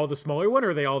are they all the smaller one, or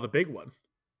are they all the big one?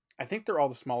 I think they're all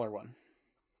the smaller one.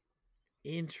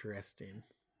 Interesting.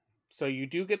 So you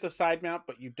do get the side mount,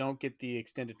 but you don't get the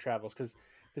extended travels, because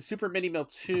the Super Mini Mill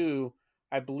 2,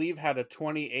 I believe, had a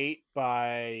 28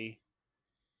 by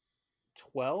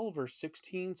 12 or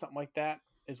 16, something like that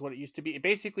is what it used to be. It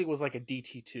basically was like a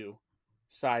DT2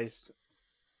 sized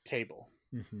table,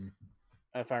 Mm-hmm.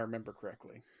 if I remember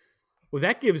correctly. Well,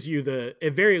 that gives you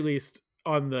at very least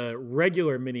on the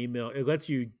regular Mini Mill, it lets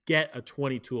you get a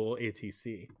 20 tool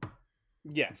ATC,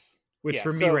 Yes. which Yeah,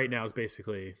 for me so right now is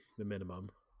basically the minimum.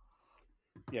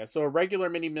 yeah, so a regular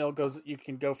mini mill you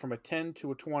can go from a 10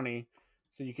 to a 20,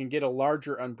 so you can get a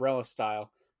larger umbrella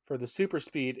style. For the super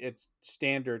speed, its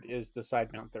standard is the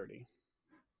side mount 30.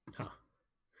 Huh.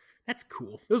 That's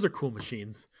cool. Those are cool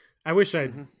machines. I wish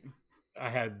I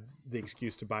had the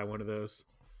excuse to buy one of those.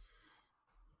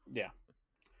 Yeah.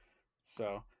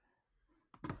 So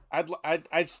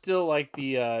I'd still like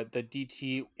the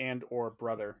DT and or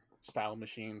brother style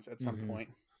machines at some point.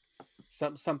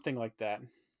 Something like that.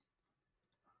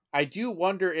 I do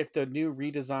wonder if the new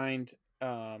redesigned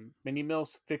mini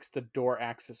mills fix the door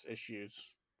axis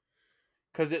issues,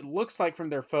 because it looks like from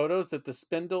their photos that the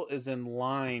spindle is in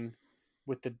line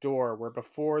with the door, where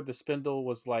before the spindle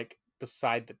was like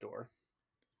beside the door.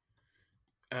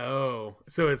 Oh,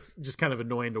 so it's just kind of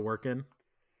annoying to work in.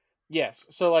 Yes.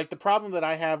 So like the problem that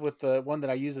I have with the one that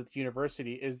I use at the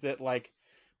university is that, like,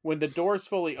 when the door is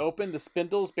fully open, the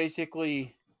spindle's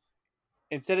basically,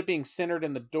 instead of being centered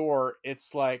in the door,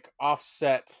 it's like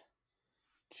offset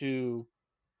to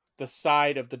the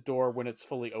side of the door when it's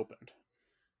fully opened.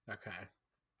 Okay.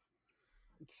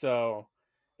 So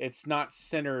it's not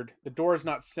centered. The door is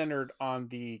not centered on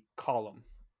the column,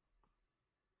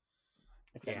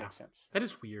 if that Yeah. makes sense. That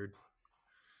is weird.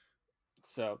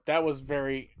 So that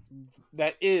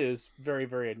is very,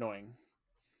 very annoying.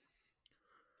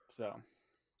 So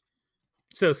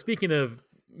speaking of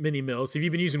mini mills, have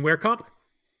you been using WearComp?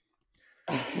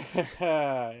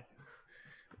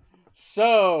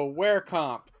 So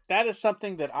WearComp, that is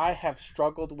something that I have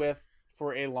struggled with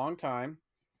for a long time.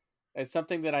 It's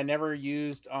something that I never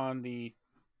used on the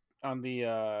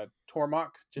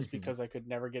Tormach, just because I could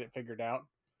never get it figured out.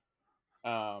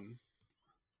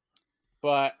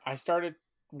 But I started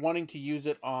wanting to use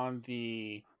it on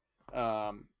the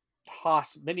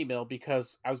Haas mini mill,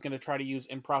 because I was going to try to use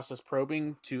in-process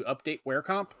probing to update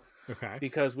WearComp. Okay.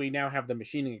 Because we now have the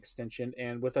machining extension,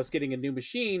 and with us getting a new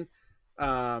machine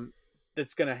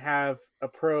that's going to have a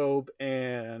probe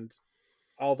and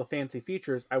all the fancy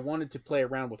features, I wanted to play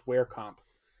around with WearComp,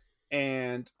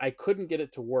 and I couldn't get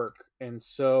it to work. And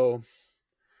so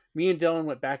me and Dylan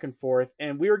went back and forth,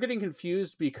 and we were getting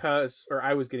confused because, or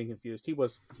I was getting confused. He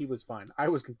was fine. I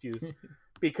was confused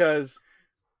because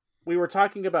we were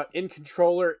talking about in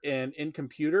controller and in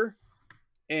computer,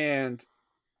 and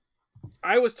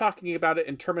I was talking about it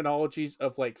in terminologies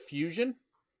of like fusion,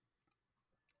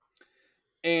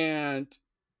 and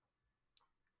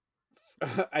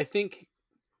I think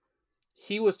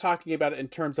he was talking about it in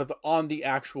terms of on the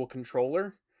actual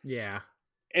controller. Yeah.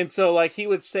 And so like he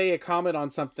would say a comment on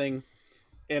something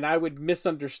and I would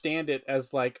misunderstand it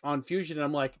as like on fusion, and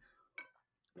I'm like,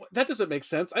 that doesn't make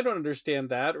sense. I don't understand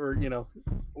that, or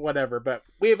whatever. But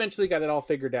we eventually got it all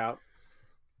figured out.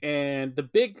 And the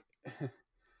big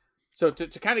so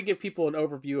to kind of give people an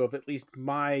overview of at least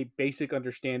my basic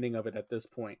understanding of it at this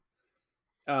point.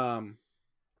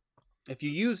 If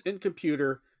you use in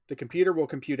computer, the computer will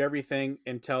compute everything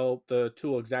and tell the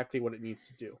tool exactly what it needs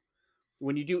to do.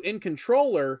 When you do in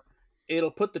controller, it'll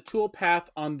put the tool path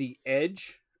on the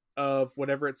edge of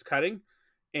whatever it's cutting,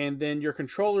 and then your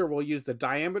controller will use the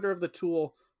diameter of the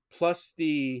tool plus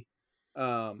the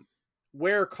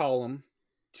wear column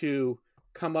to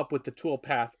come up with the tool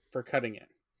path for cutting it.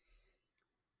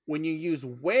 When you use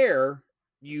wear,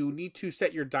 you need to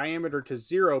set your diameter to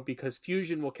 0 because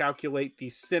Fusion will calculate the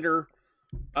center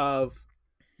of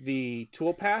the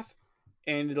tool path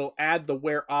and it'll add the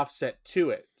wear offset to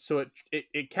it. So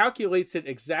it calculates it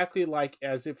exactly like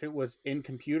as if it was in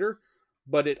computer,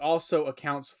 but it also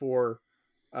accounts for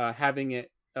having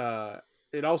it.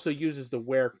 It also uses the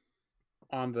wear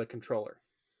on the controller,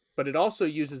 but it also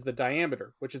uses the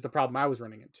diameter, which is the problem I was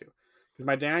running into. Because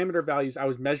my diameter values, I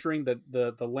was measuring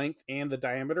the length and the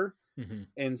diameter. Mm-hmm.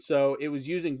 And so it was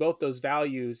using both those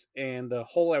values, and the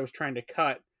hole I was trying to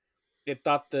cut, it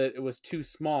thought that it was too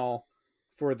small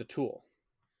for the tool.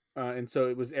 And so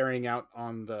it was airing out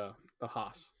on the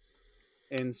Haas.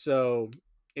 And so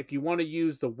if you want to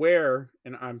use the wear,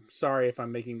 and I'm sorry if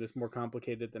I'm making this more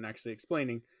complicated than actually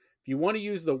explaining, if you want to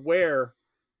use the wear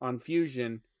on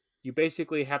Fusion, you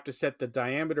basically have to set the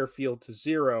diameter field to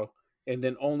 0 and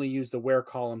then only use the wear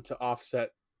column to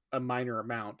offset a minor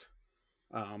amount,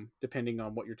 depending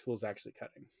on what your tool is actually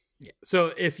cutting. Yeah.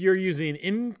 So if you're using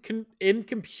in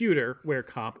computer wear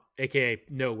comp, aka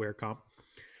no wear comp,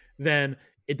 then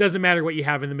it doesn't matter what you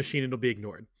have in the machine, it'll be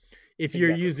ignored. If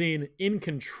you're using in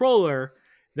controller,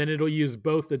 then it'll use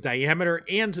both the diameter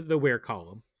and the wear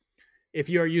column. If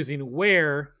you are using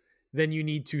wear, then you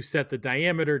need to set the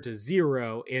diameter to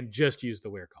 0 and just use the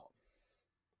wear column.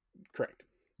 Correct.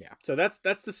 Yeah. So that's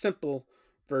the simple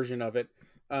version of it.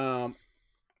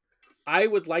 I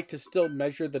would like to still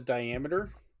measure the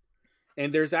diameter,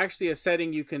 and there's actually a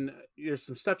setting there's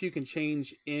some stuff you can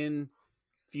change in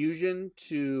Fusion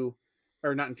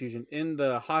or not in Fusion, in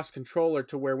the Haas controller,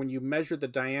 to where when you measure the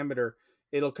diameter,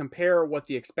 it'll compare what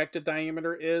the expected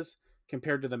diameter is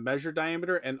compared to the measured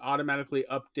diameter and automatically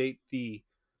update the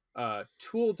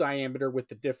tool diameter with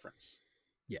the difference.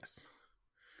 Yes.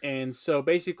 And so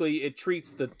basically it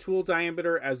treats the tool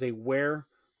diameter as a wear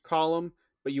column,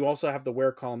 but you also have the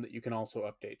wear column that you can also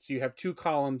update. So you have two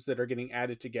columns that are getting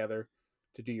added together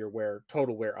to do your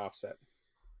total wear offset.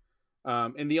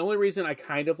 And the only reason I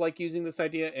kind of like using this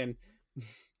idea, and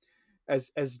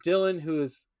as Dylan, who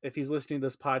is, if he's listening to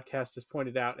this podcast, has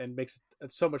pointed out and makes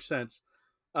so much sense,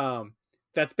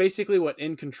 that's basically what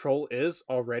in control is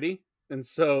already. And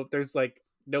so there's like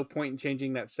no point in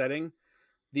changing that setting.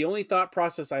 The only thought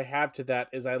process I have to that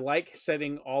is I like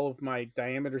setting all of my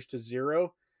diameters to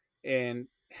 0 and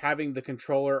having the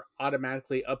controller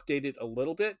automatically update it a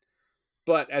little bit.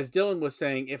 But as Dylan was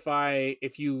saying, if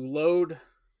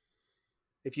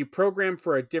you program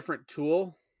for a different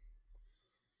tool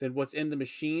than what's in the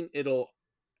machine, it'll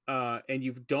and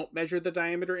you don't measure the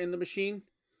diameter in the machine.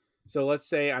 So let's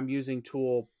say I'm using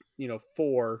tool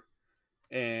 4,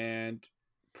 and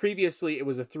previously it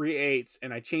was a 3/8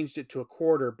 and I changed it to a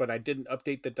 1/4, but I didn't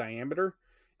update the diameter.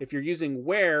 If you're using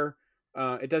wear,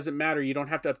 it doesn't matter. You don't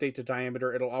have to update the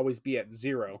diameter. It'll always be at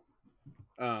 0.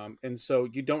 And so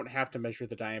you don't have to measure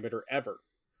the diameter ever.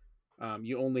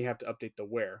 You only have to update the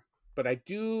wear. But I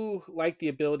do like the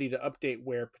ability to update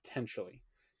wear potentially.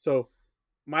 So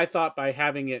my thought by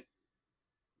having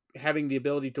the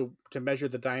ability to measure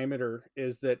the diameter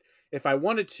is that if I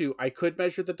wanted to, I could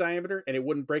measure the diameter and it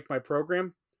wouldn't break my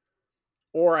program,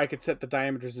 or I could set the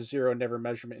diameters to 0 and never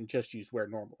measurement and just use wear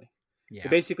normally. Yeah. It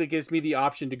basically gives me the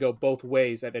option to go both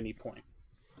ways at any point.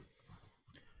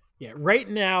 Yeah, right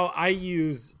now I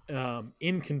use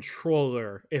in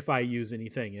controller if I use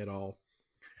anything at all.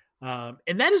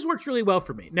 And that has worked really well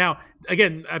for me. Now,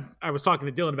 again, I was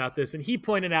talking to Dylan about this, and he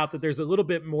pointed out that there's a little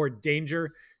bit more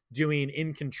danger doing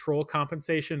in control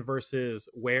compensation versus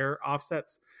wear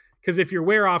offsets. Because if your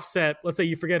wear offset, let's say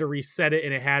you forget to reset it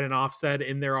and it had an offset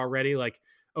in there already, like,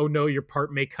 oh no, your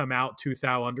part may come out 2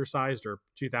 thou undersized or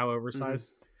 2 thou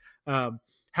oversized.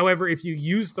 However, if you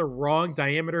use the wrong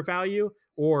diameter value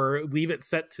or leave it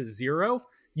set to 0,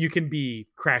 you can be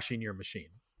crashing your machine.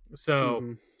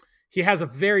 So he has a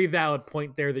very valid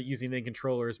point there that using the in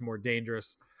controller is more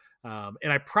dangerous.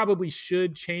 And I probably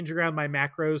should change around my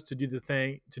macros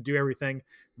to do everything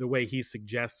the way he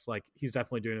suggests. Like, he's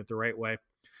definitely doing it the right way.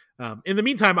 In the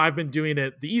meantime, I've been doing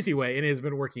it the easy way, and it has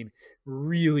been working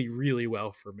really, really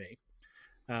well for me.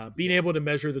 Being able to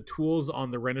measure the tools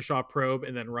on the Renishaw probe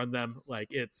and then run them,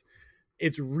 like, it's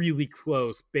really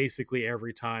close basically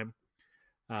every time.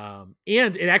 And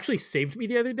it actually saved me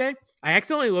the other day. I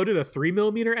accidentally loaded a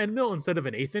 3mm end mill instead of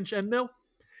an 1/8" end mill.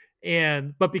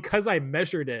 But because I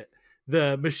measured it,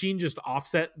 the machine just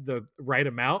offset the right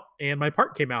amount and my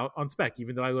part came out on spec,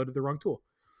 even though I loaded the wrong tool.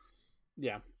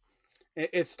 Yeah.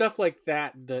 It's stuff like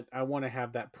that I want to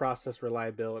have that process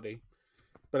reliability.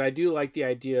 But I do like the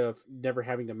idea of never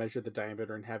having to measure the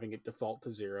diameter and having it default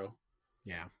to 0.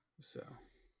 Yeah. So,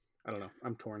 I don't know.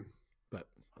 I'm torn. But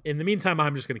in the meantime,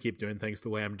 I'm just going to keep doing things the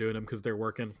way I'm doing them because they're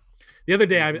working. The other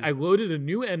day, I loaded a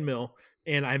new end mill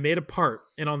and I made a part.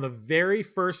 And on the very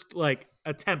first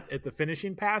attempt at the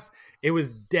finishing pass, it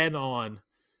was dead on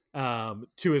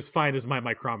to as fine as my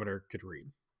micrometer could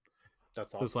read.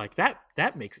 That's awesome. It was like,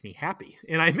 that makes me happy.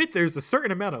 And I admit there's a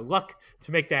certain amount of luck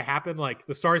to make that happen. Like,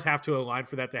 the stars have to align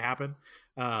for that to happen.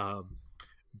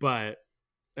 But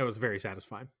it was very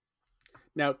satisfying.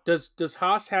 Now, does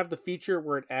Haas have the feature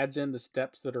where it adds in the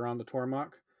steps that are on the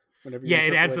Tormach?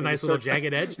 It adds the nice little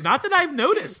jagged edge. Not that I've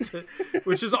noticed,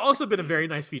 which has also been a very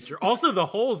nice feature. Also, the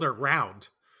holes are round,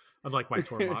 unlike my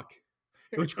Tormach.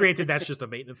 Which, granted, that's just a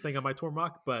maintenance thing on my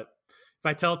Tormach. But if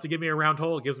I tell it to give me a round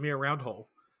hole, it gives me a round hole.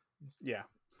 Yeah.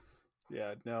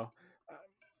 No.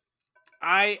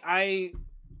 I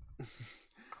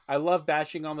love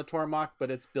bashing on the Tormach,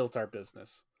 but it's built our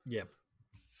business. Yeah.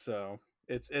 So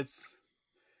it's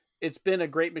been a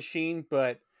great machine,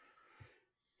 but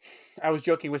I was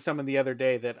joking with someone the other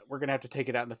day that we're gonna have to take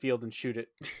it out in the field and shoot it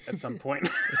at some point.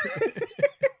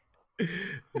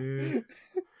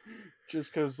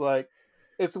 Just because,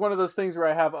 it's one of those things where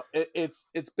I have it's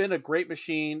been a great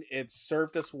machine. It's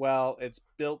served us well. It's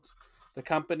built the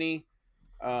company,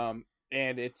 and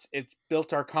it's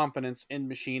built our confidence in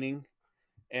machining.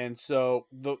 And so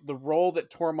the role that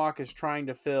Tormach is trying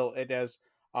to fill, it has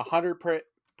 100%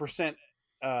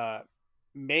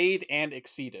 made and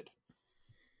exceeded.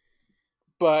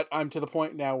 But I'm to the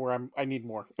point now where I need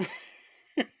more.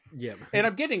 Yeah, and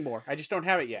I'm getting more. I just don't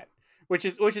have it yet, which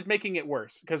is making it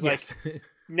worse because yes.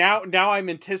 Now I'm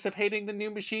anticipating the new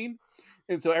machine,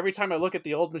 and so every time I look at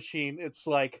the old machine, it's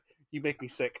like, you make me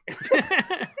sick.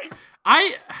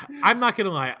 I'm not gonna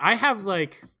lie. I have I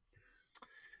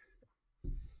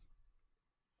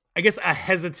guess a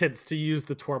hesitance to use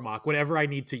the Tormach whenever I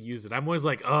need to use it. I'm always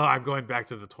like, oh, I'm going back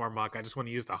to the Tormach. I just want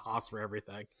to use the Haas for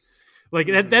everything.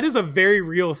 That is a very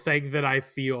real thing that I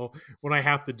feel when I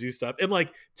have to do stuff. And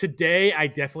today, I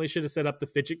definitely should have set up the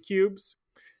fidget cubes.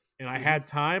 And I had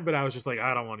time, but I was just like,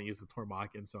 I don't want to use the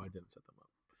Tormach, and so I didn't set them up.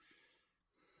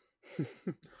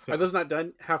 So, are those not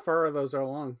done? How far are those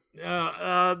along?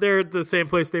 They're the same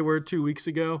place they were 2 weeks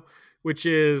ago, which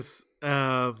is,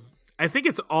 I think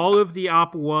it's all of the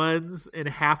Op 1s and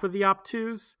half of the Op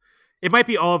 2s. It might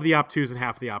be all of the Op 2s and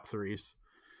half of the Op 3s.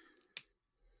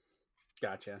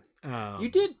 Gotcha. You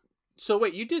did. So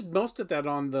wait, you did most of that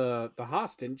on the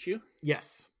Haas, didn't you?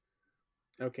 Yes.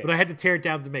 Okay. But I had to tear it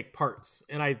down to make parts.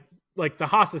 And the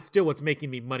Haas is still what's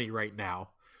making me money right now,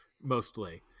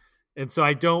 mostly. And so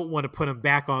I don't want to put them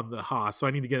back on the Haas. So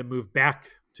I need to get them moved back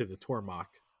to the Tormach.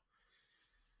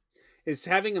 Is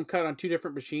having them cut on 2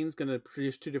 different machines going to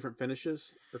produce 2 different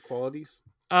finishes or qualities?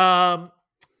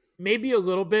 Maybe a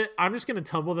little bit. I'm just going to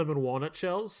tumble them in walnut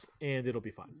shells and it'll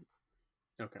be fine.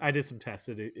 Okay. I did some tests.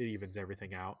 It evens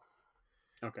everything out.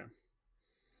 Okay.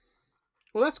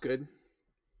 Well, that's good.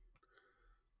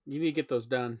 You need to get those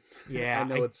done. Yeah, I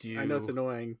know it's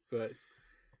annoying, but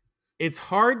it's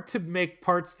hard to make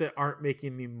parts that aren't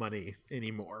making me money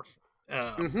anymore.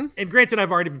 And granted,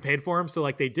 I've already been paid for them, so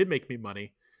they did make me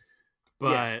money.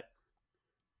 But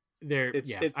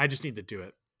I just need to do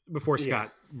it before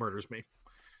Scott murders me.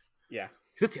 Yeah,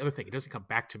 because that's the other thing; it doesn't come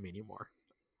back to me anymore,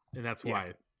 and that's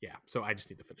why. Yeah, so I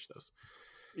just need to finish those.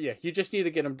 Yeah, you just need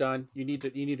to get them done. You need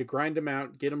to grind them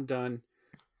out, get them done,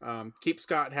 keep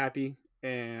Scott happy,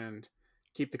 and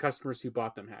keep the customers who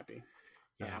bought them happy.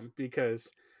 Yeah, because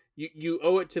you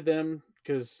owe it to them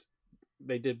because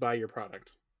they did buy your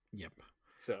product. Yep.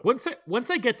 So once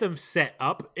I get them set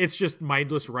up, it's just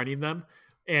mindless running them,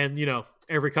 and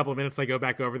every couple of minutes I go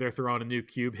back over there, throw on a new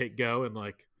cube, hit go, and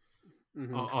like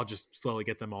I'll just slowly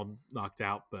get them all knocked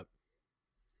out. But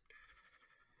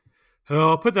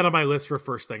I'll put that on my list for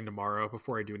first thing tomorrow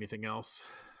before I do anything else.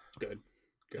 Good.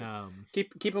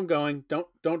 Keep them going.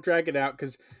 Don't drag it out,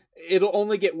 because it'll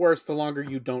only get worse the longer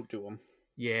you don't do them.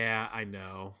 Yeah, I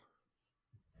know.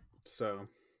 So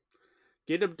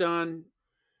get them done.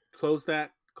 Close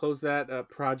that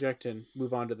project and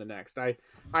move on to the next. I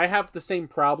have the same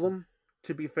problem,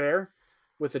 to be fair,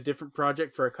 with a different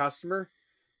project for a customer,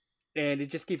 and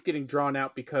it just keeps getting drawn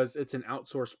out because it's an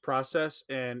outsourced process,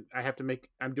 and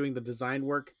I'm doing the design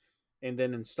work and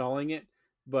then installing it,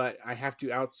 but I have to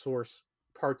outsource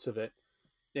parts of it,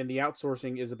 and the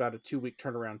outsourcing is about a 2-week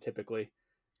turnaround typically.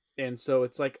 And so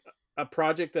it's like a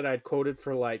project that I'd quoted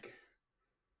for like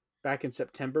back in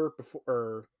September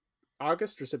or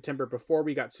August or September, before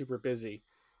we got super busy,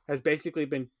 has basically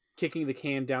been kicking the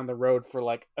can down the road for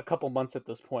like a couple months at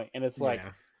this point. And it's like,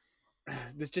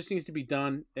 this just needs to be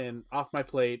done and off my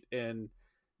plate, and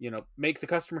make the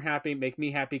customer happy, make me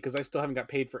happy, because I still haven't got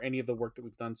paid for any of the work that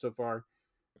we've done so far.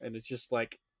 And it's just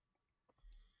like,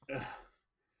 and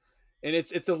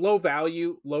it's a low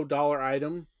value, low dollar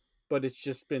item, but it's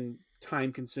just been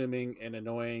time consuming and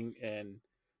annoying, and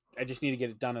I just need to get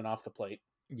it done and off the plate.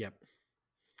 Yep.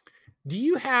 Do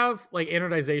you have like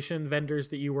anodization vendors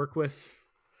that you work with?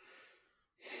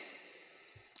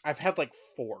 I've had like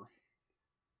 4.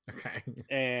 Okay.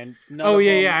 And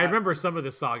I remember some of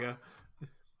the saga.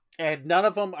 And none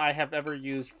of them I have ever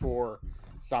used for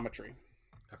Xometry.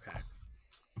 Okay.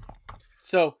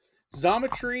 So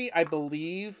Xometry, I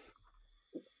believe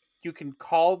you can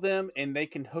call them and they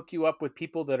can hook you up with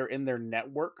people that are in their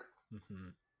network. Mm-hmm.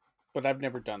 But I've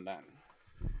never done that.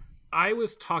 I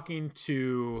was talking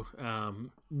to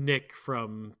Nick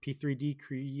from P3D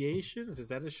Creations. Is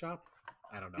that his shop?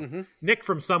 I don't know. Mm-hmm. Nick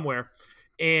from somewhere.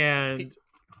 And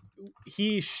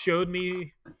he showed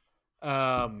me,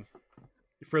 for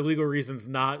legal reasons,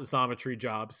 not Xometry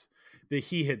jobs that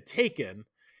he had taken.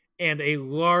 And a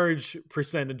large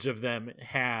percentage of them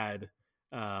had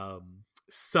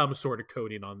some sort of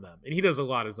coding on them. And he does a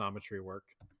lot of Xometry work.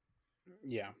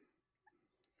 Yeah.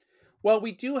 Well,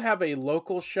 we do have a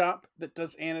local shop that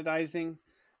does anodizing.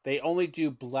 They only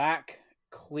do black,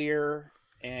 clear,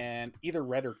 and either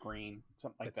red or green,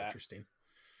 something like that. That's interesting.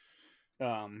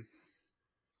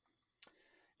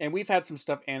 And we've had some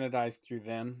stuff anodized through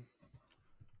them.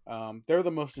 They're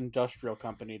the most industrial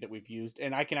company that we've used,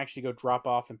 and I can actually go drop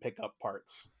off and pick up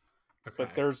parts. Okay.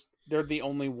 But they're the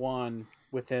only one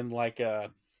within like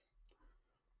a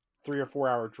 3 or 4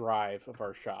 hour drive of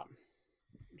our shop.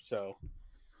 So,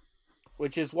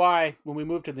 which is why when we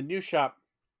move to the new shop,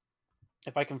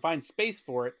 if I can find space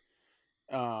for it,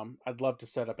 I'd love to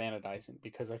set up anodizing,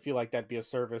 because I feel like that'd be a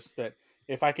service that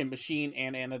if I can machine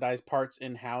and anodize parts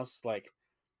in-house, like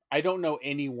I don't know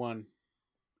anyone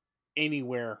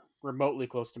anywhere remotely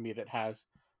close to me that has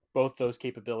both those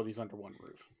capabilities under one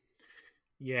roof.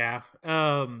 Yeah.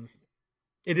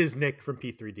 It is Nick from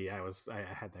P3D. I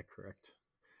had that correct.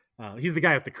 He's the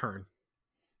guy with the Kern.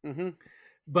 Mm-hmm.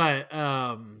 But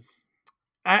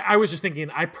I was just thinking,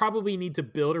 I probably need to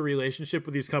build a relationship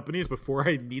with these companies before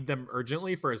I need them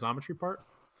urgently for a Xometry part.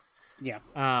 Yeah.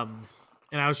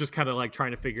 And I was just kind of like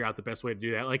trying to figure out the best way to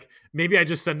do that. Like maybe I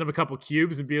just send them a couple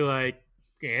cubes and be like,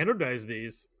 anodize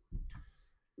these.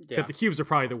 Yeah. Except the cubes are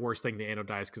probably the worst thing to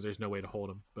anodize because there's no way to hold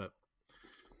them. But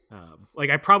like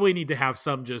I probably need to have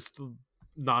some just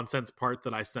nonsense part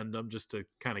that I send them just to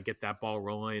kind of get that ball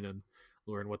rolling and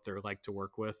learn what they're like to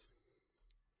work with.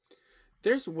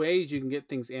 There's ways you can get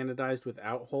things anodized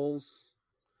without holes,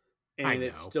 and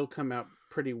it still come out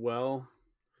pretty well.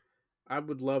 I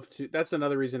would love to. That's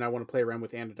another reason I want to play around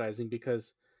with anodizing,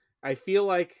 because I feel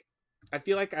like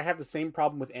I have the same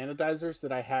problem with anodizers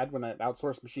that I had when I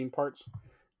outsourced machine parts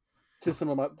to some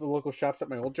of the local shops at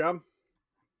my old job.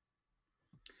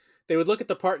 They would look at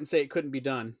the part and say it couldn't be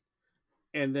done,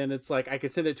 and then it's like I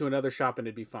could send it to another shop and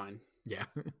it'd be fine. Yeah.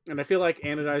 And I feel like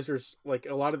anodizers, like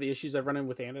a lot of the issues I've run in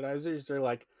with anodizers, they're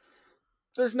like,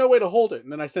 there's no way to hold it.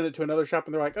 And then I send it to another shop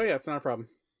and they're like, oh yeah, it's not a problem.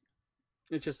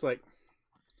 It's just like,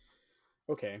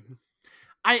 okay.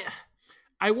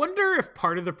 I wonder if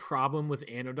part of the problem with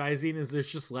anodizing is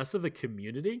there's just less of a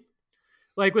community.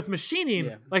 Like with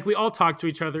machining, like we all talk to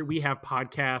each other. We have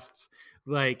podcasts.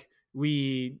 Like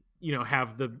we,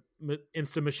 have the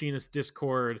Insta Machinist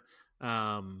Discord.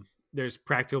 There's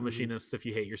Practical Machinists if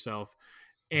you hate yourself.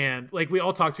 And like we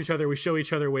all talk to each other. We show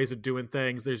each other ways of doing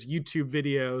things. There's YouTube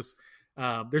videos.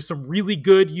 There's some really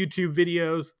good YouTube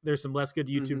videos. There's some less good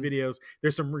YouTube Mhm. videos.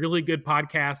 There's some really good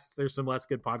podcasts. There's some less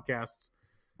good podcasts.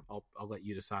 I'll let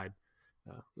you decide,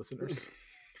 listeners.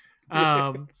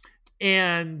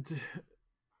 And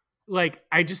like,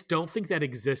 I just don't think that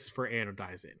exists for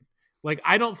anodizing. Like,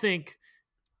 I don't think,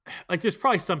 like, there's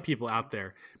probably some people out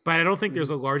there, but I don't think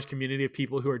there's a large community of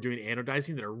people who are doing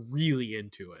anodizing that are really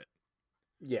into it.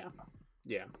 Yeah.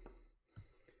 Yeah.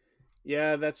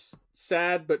 Yeah, that's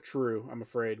sad but true, I'm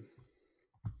afraid.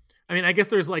 I mean, I guess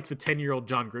there's like the 10-year-old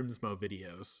John Grimsmo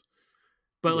videos,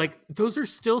 but like, those are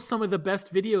still some of the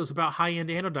best videos about high-end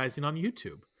anodizing on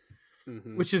YouTube,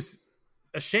 which is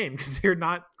a shame because they're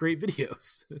not great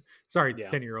videos. Sorry, Yeah.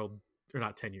 10-year-old, or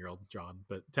not 10-year-old John,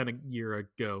 but 10 year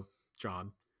ago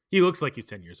John. He looks like he's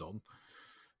 10 years old.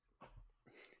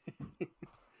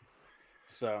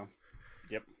 So,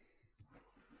 yep.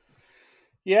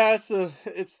 Yeah,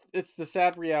 it's the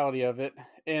sad reality of it.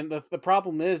 And the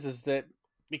problem is that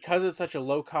because it's such a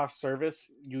low cost service,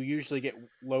 you usually get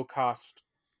low cost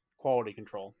quality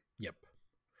control. Yep.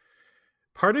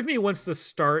 Part of me wants to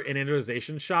start an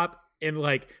anodization shop, and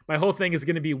like, my whole thing is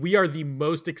going to be, we are the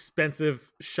most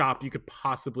expensive shop you could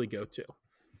possibly go to.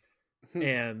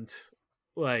 And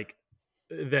like,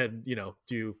 then,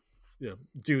 do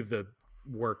the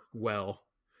work well.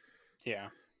 Yeah.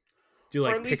 Do Or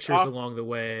like at least pictures along the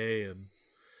way, and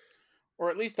or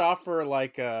at least offer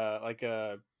like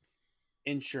a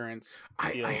insurance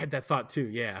deal I had that thought too.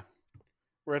 Yeah.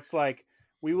 where it's like,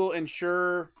 we will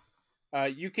insure,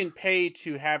 you can pay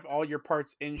to have all your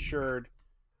parts insured,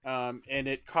 and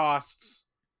it costs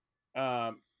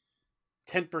 10%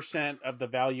 of the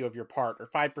value of your part, or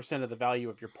 5% of the value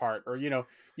of your part, or you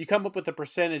come up with a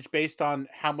percentage based on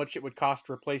how much it would cost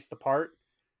to replace the part,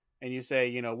 and you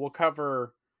say, we'll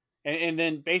cover, and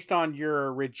then based on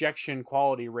your rejection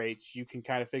quality rates, you can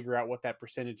kind of figure out what that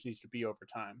percentage needs to be over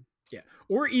time. Yeah.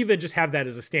 Or even just have that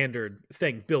as a standard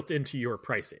thing built into your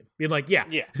pricing. Being like, yeah,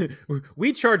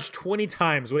 we charge 20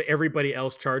 times what everybody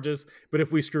else charges, but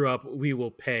if we screw up, we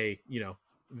will pay,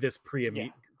 this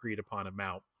agreed upon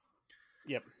amount.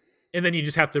 Yep. And then you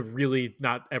just have to really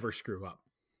not ever screw up.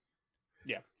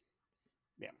 Yeah.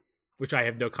 Yeah. Which I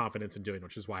have no confidence in doing,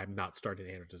 which is why I'm not starting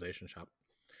an anodization shop.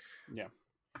 Yeah.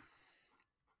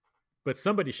 But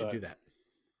somebody should do that.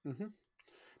 Mm-hmm.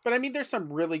 But I mean, there's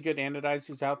some really good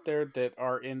anodizers out there that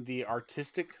are in the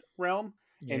artistic realm,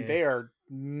 and they are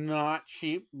not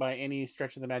cheap by any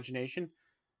stretch of the imagination.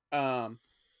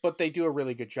 But they do a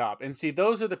really good job. And see,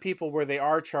 those are the people where they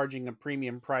are charging a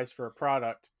premium price for a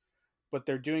product, but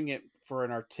they're doing it for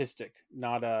an artistic,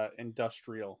 not a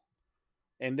industrial.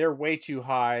 And they're way too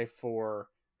high for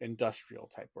industrial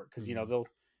type work, because they'll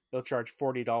charge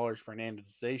 $40 for an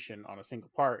anodization on a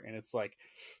single part, and it's like,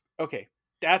 okay,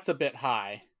 that's a bit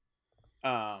high.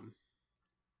 But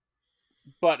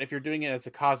if you're doing it as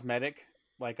a cosmetic,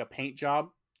 like a paint job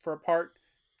for a part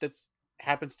that's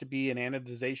happens to be an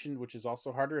anodization, which is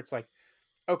also harder, it's like,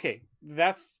 okay,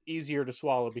 that's easier to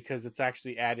swallow because it's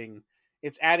actually adding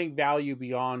value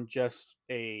beyond just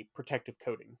a protective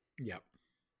coating. Yep.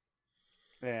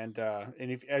 And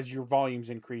if as your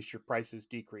volumes increase, your prices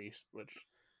decrease, which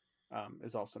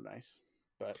is also nice.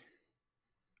 But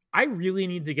I really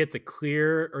need to get the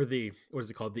clear, or the, what is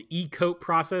it called, the e-coat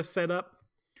process set up.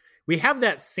 We have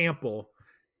that sample,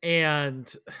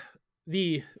 and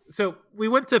so we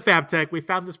went to FabTech. We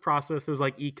found this process that was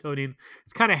like e-coating.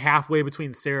 It's kind of halfway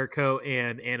between Cerakote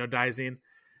and anodizing.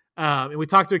 And we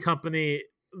talked to a company.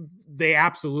 They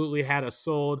absolutely had us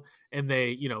sold, and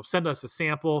they, send us a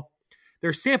sample.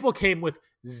 Their sample came with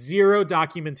zero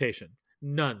documentation,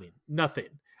 nothing.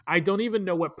 I don't even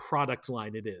know what product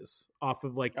line it is off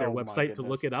of like their website to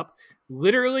look it up.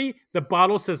 Literally, the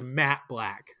bottle says matte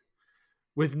black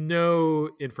with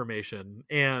no information.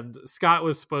 And Scott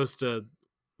was supposed to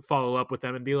follow up with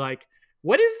them and be like,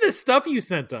 what is this stuff you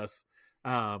sent us?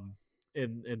 And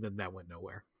then that went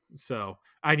nowhere. So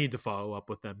I need to follow up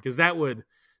with them, because that would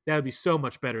be so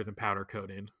much better than powder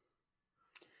coating.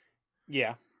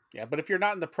 Yeah. But if you're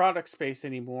not in the product space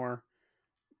anymore,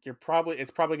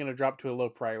 it's probably going to drop to a low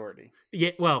priority.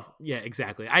 Yeah, well, yeah,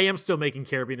 exactly. I am still making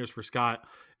carabiners for Scott,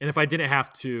 and if I didn't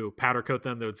have to powder coat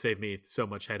them, that would save me so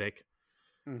much headache.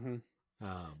 Mm-hmm.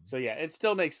 So yeah, it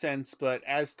still makes sense, but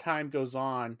as time goes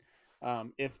on,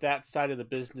 if that side of the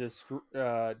business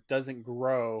doesn't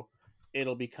grow,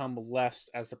 it'll become less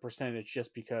as a percentage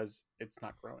just because it's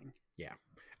not growing. Yeah,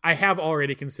 I have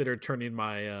already considered turning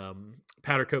my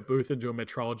powder coat booth into a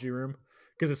metrology room,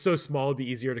 because it's so small; it'd be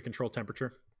easier to control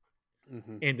temperature.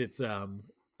 Mm-hmm. And it's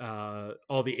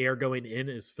all the air going in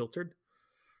is filtered.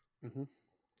 Mm-hmm.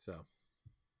 So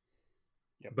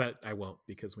Yep. But I won't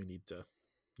because we need to,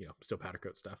 still powder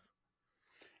coat stuff.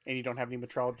 And you don't have any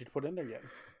metrology to put in there yet?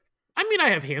 I mean, I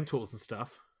have hand tools and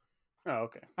stuff. Oh,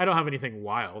 okay. I don't have anything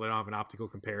wild. I don't have an optical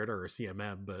comparator or a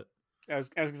CMM, but I was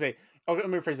going to say, okay, let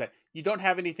me rephrase that. You don't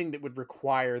have anything that would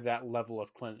require that level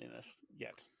of cleanliness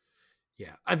yet.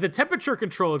 yeah, the temperature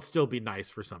control would still be nice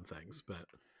for some things, but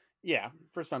yeah,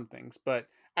 for some things. But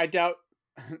I doubt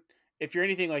if you're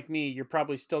anything like me, you're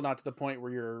probably still not to the point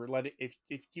where you're letting. If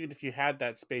even if you had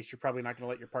that space, you're probably not going to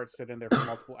let your parts sit in there for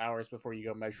multiple hours before you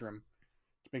go measure them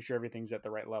to make sure everything's at the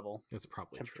right level. That's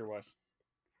probably temperature true. wise.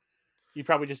 You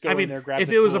probably just go in there, grab. If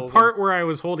the it was a tools part where I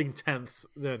was holding tenths,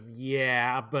 then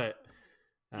yeah, but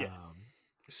Yeah.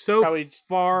 so Probably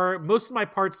far, most of my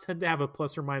parts tend to have a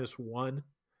 ±1,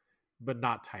 but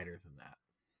not tighter than that.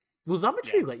 Will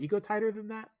Xometry let you go tighter than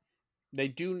that? They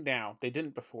do now. They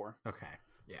didn't before. Okay.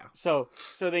 Yeah. So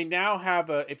they now have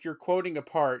if you're quoting a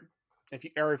part,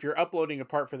 if you're uploading a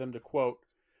part for them to quote,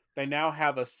 they now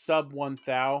have a sub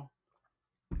 1,000,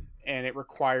 and it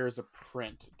requires a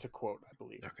print to quote, I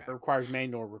believe. Okay. It requires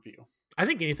manual review. I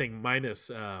think anything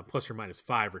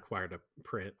 ±5 required a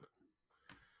print.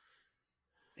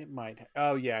 It might.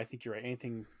 Oh yeah, I think you're right.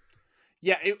 Anything.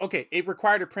 Yeah. Okay. It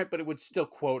required a print, but it would still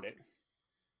quote it.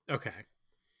 Okay.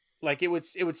 Like it would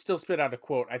still spit out a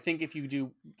quote. I think if you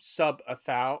do sub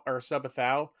 1,000,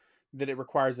 that it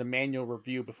requires a manual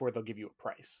review before they'll give you a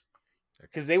price.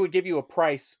 Because they would give you a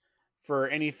price for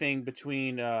anything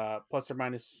between plus or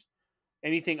minus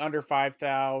anything under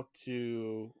 5,000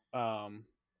 to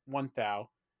 1,000,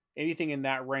 anything in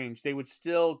that range. They would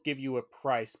still give you a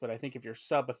price, but I think if you're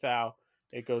sub 1,000,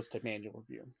 it goes to manual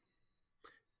review.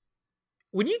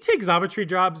 When you take Xometry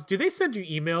jobs, do they send you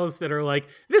emails that are like,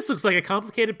 "This looks like a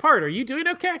complicated part. Are you doing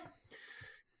okay?"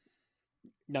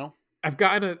 No. I've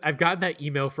gotten that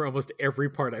email for almost every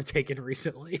part I've taken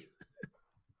recently.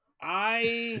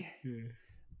 I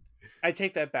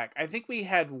take that back. I think we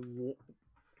haven't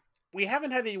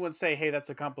had anyone say, "Hey, that's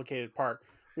a complicated part."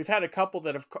 We've had a couple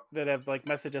that have like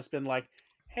messaged us, been like,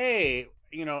 "Hey,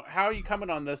 how are you coming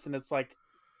on this?" And it's like,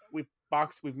 we've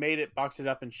made it, boxed it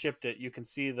up, and shipped it. You can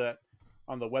see that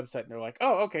on the website, and they're like,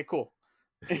 "Oh, okay, cool."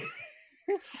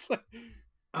 It's like,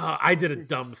 I did a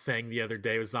dumb thing the other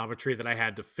day with Xometry that I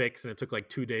had to fix, and it took like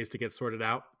 2 days to get sorted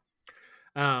out.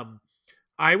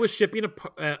 I was shipping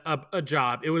a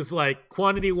job. It was like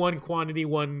quantity 1,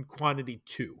 quantity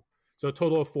 2. So a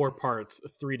total of 4 parts,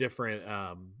 3 different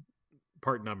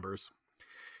part numbers.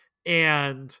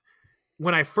 And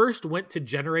when I first went to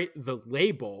generate the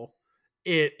label,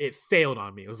 it failed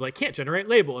on me. It was like, can't generate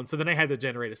label. And so then I had to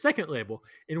generate a second label.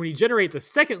 And when you generate the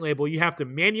second label, you have to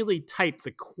manually type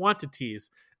the quantities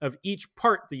of each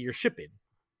part that you're shipping.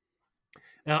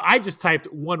 Now, I just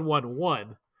typed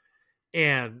 111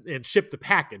 and shipped the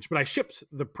package, but I shipped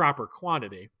the proper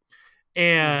quantity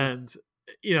and,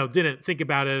 didn't think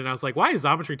about it. And I was like, why is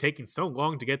Xometry taking so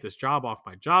long to get this job off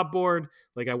my job board?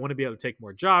 Like, I want to be able to take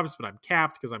more jobs, but I'm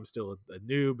capped because I'm still a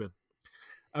noob. And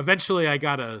eventually I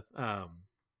got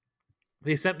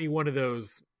they sent me one of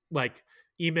those like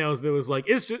emails that was like,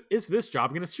 is this job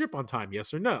going to ship on time?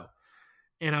 Yes or no?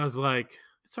 And I was like,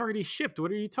 it's already shipped.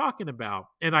 What are you talking about?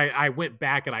 And I went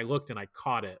back and I looked and I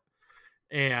caught it.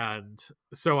 And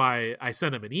so I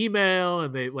sent them an email,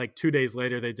 and they like 2 days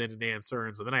later, they didn't answer.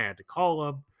 And so then I had to call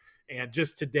them. And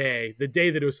just today, the day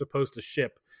that it was supposed to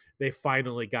ship, they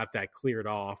finally got that cleared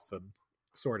off and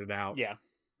sorted out. Yeah.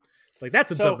 Like,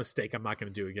 that's a dumb mistake I'm not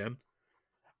going to do again.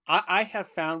 I have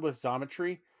found with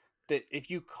Xometry that if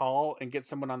you call and get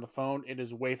someone on the phone, it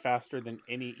is way faster than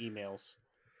any emails.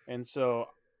 And so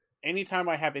anytime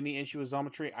I have any issue with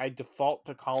Xometry, I default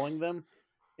to calling them.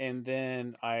 And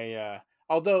then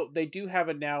although they do have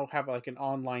like an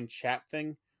online chat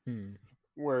thing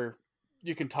where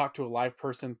you can talk to a live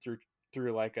person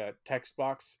through like a text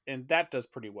box, and that does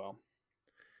pretty well.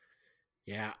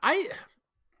 Yeah, I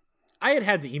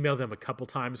had to email them a couple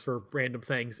times for random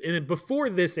things, and then before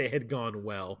this, it had gone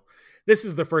well. This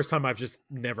is the first time I've just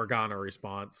never gotten a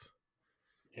response.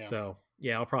 Yeah. So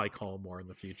yeah, I'll probably call them more in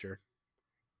the future.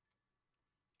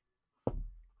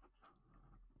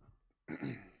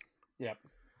 Yep.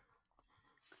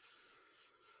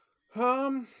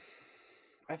 I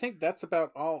think that's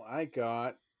about all I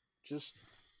got. Just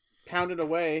pounding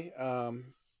away.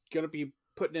 Gonna be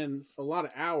putting in a lot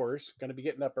of hours. Gonna be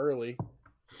getting up early.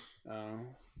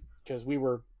 Because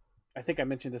I think I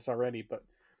mentioned this already, but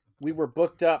we were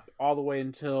booked up all the way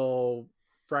until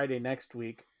Friday next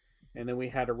week. And then we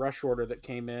had a rush order that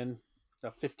came in,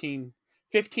 15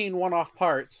 one-off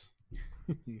parts.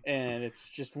 And it's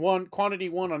just quantity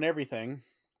 1 on everything.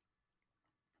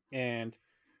 And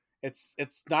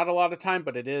it's not a lot of time,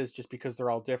 but it is just because they're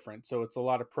all different. So it's a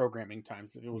lot of programming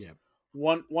times. If it was Yeah.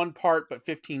 one part, but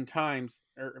 15 times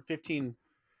or 15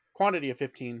 quantity of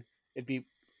 15, it'd be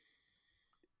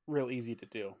real easy to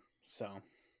do. So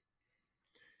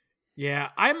Yeah,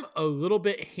 I'm a little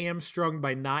bit hamstrung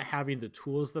by not having the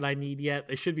tools that I need yet.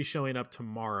 They should be showing up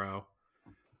tomorrow.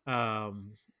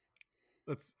 Um,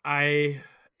 I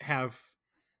have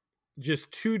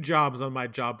just 2 jobs on my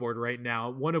job board right now,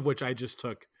 one of which I just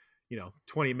took,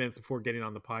 20 minutes before getting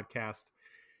on the podcast.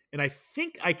 And I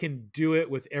think I can do it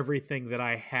with everything that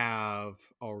I have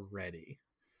already.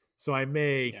 So I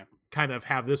may yeah. kind of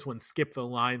have this one skip the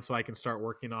line so I can start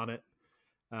working on it.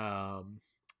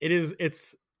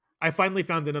 It's I finally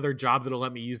found another job that'll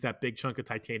let me use that big chunk of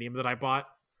titanium that I bought.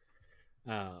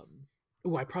 I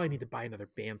probably need to buy another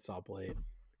bandsaw blade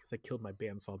because I killed my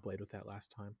bandsaw blade with that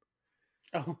last time.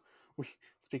 Oh,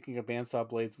 speaking of bandsaw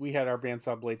blades, we had our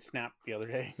bandsaw blade snap the other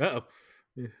day. Uh-oh.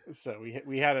 So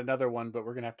we had another one, but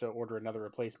we're gonna have to order another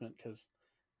replacement because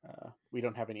we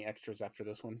don't have any extras after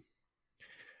this one.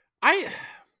 I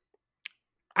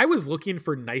was looking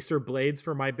for nicer blades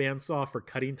for my bandsaw for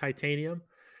cutting titanium,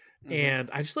 and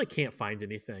I just can't find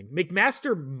anything.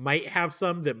 McMaster might have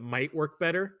some that might work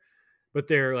better, but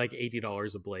they're like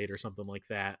 $80 a blade or something like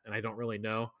that, and I don't really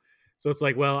know. So it's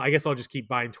like, well, I guess I'll just keep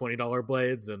buying $20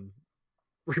 blades and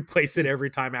replace it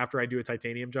every time after I do a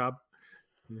titanium job.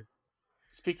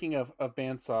 Speaking of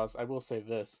bandsaws, I will say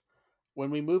this: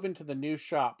 when we move into the new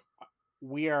shop,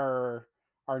 our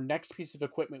next piece of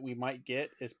equipment we might get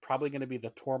is probably going to be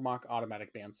the Tormach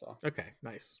automatic bandsaw. Okay,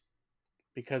 nice.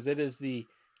 Because it is the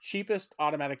cheapest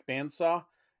automatic bandsaw,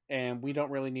 and we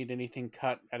don't really need anything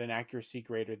cut at an accuracy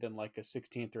greater than like a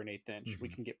 16th or an 1/8 inch. We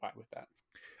can get by with that.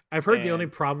 I've heard the only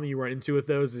problem you run into with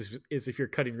those is if you're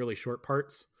cutting really short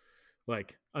parts,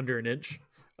 like under an inch.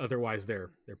 Otherwise,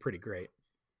 they're pretty great.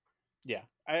 Yeah,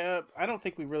 I don't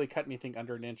think we really cut anything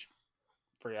under an inch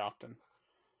very often,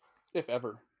 if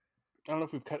ever. I don't know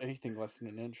if we've cut anything less than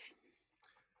an inch.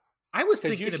 I was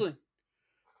thinking usually.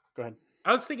 Go ahead.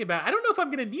 I was thinking about. I don't know if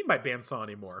I'm going to need my bandsaw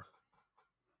anymore,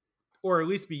 or at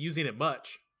least be using it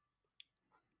much.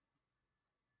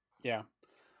 Yeah,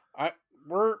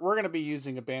 we're going to be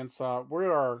using a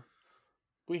bandsaw.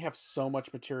 We have so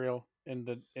much material in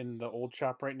the old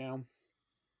shop right now.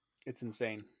 It's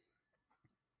insane.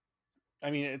 I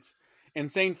mean, it's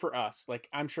insane for us. Like,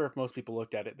 I'm sure if most people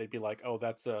looked at it, they'd be like, "Oh,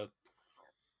 that's a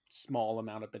small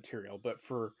amount of material." But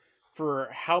for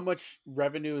how much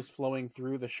revenue is flowing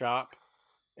through the shop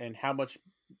and how much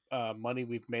money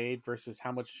we've made versus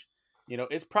how much,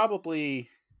 it's probably,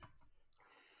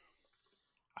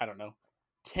 I don't know,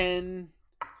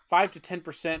 5 to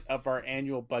 10% of our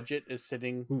annual budget is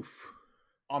sitting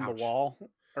on the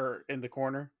wall or in the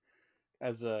corner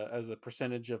as a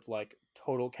percentage of like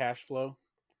total cash flow.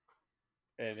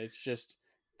 And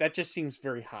that just seems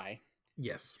very high.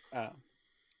 Yes.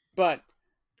 But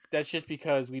that's just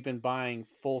because we've been buying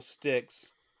full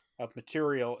sticks of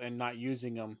material and not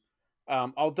using them.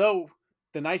 Although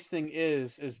the nice thing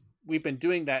is we've been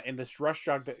doing that in this rush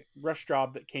job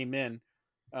that came in.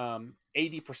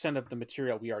 80% of the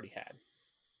material we already had,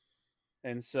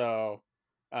 and so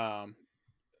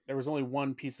there was only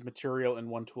one piece of material and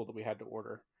one tool that we had to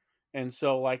order. And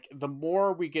so, like, the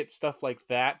more we get stuff like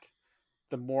that,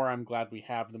 the more I'm glad we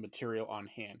have the material on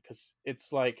hand, because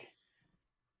it's like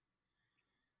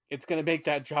it's going to make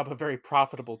that job a very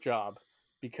profitable job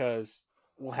because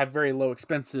we'll have very low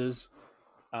expenses,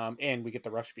 and we get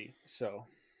the rush fee. So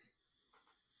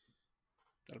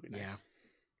that'll be nice. Yeah.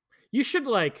 You should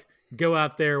go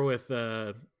out there with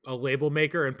a label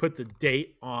maker and put the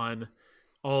date on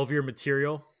all of your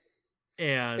material,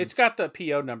 and it's got the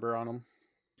PO number on them.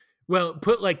 Well,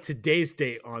 put today's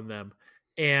date on them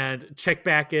and check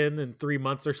back in 3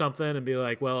 months or something and be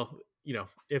like, well,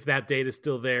 if that date is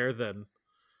still there, then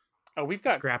we've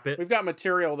got scrap it. We've got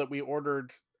material that we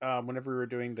ordered whenever we were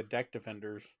doing the deck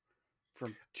defenders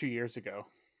from 2 years ago.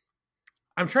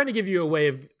 I'm trying to give you a way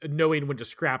of knowing when to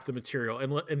scrap the material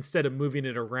and instead of moving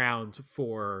it around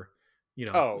for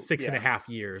 6.5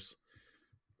 years.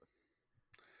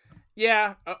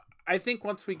 Yeah, I think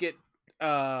once we get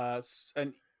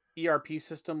an ERP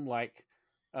system like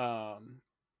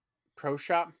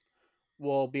ProShop,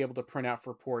 we'll be able to print out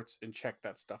reports and check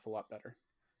that stuff a lot better,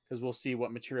 because we'll see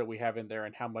what material we have in there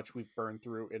and how much we've burned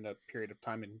through in a period of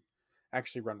time and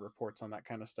actually run reports on that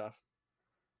kind of stuff.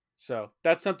 So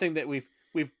that's something that we've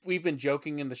been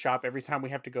joking in the shop. Every time we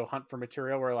have to go hunt for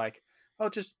material, we're like, "Oh,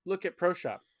 just look at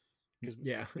ProShop," because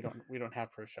we don't have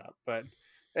ProShop. But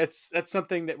that's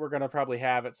something that we're going to probably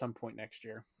have at some point next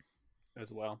year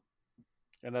as well.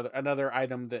 Another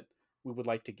item that we would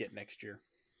like to get next year.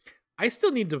 I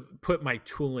still need to put my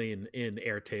tooling in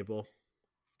Airtable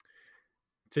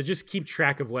to just keep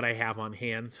track of what I have on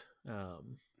hand.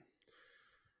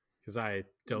 Because I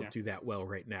don't do that well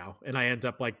right now. And I end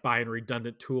up like buying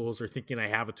redundant tools or thinking I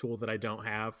have a tool that I don't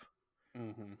have.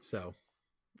 Mm-hmm. So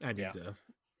I need to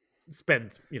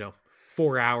spend,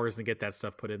 4 hours and get that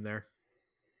stuff put in there.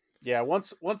 Yeah.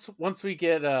 Once we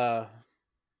get an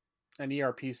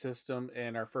ERP system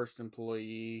and our first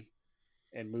employee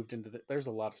and moved into there's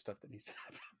a lot of stuff that needs to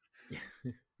happen.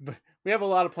 But we have a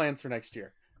lot of plans for next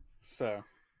year. So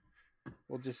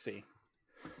we'll just see.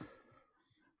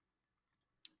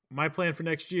 My plan for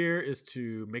next year is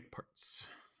to make parts.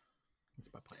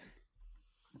 That's my plan.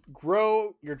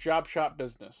 Grow your job shop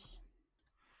business.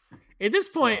 At this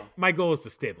point, my goal is to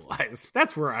stabilize.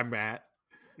 That's where I'm at.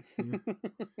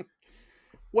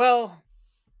 Well,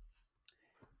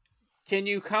 can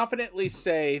you confidently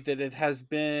say that it has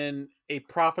been a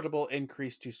profitable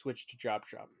increase to switch to job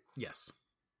shop? Yes.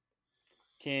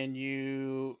 Can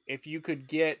you, if you could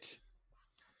get,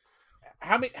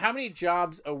 how many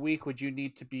jobs a week would you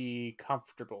need to be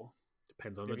comfortable?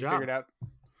 Depends on the job. Figured out?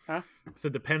 Huh? So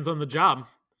it depends on the job.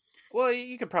 Well,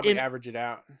 you could probably average it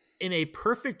out. In a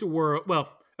perfect world,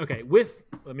 well, okay,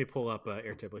 let me pull up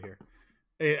Airtable here.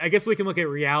 I guess we can look at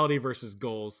reality versus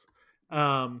goals.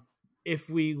 If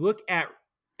we look at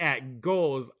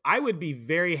goals, I would be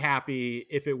very happy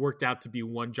if it worked out to be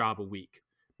one job a week,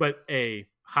 but a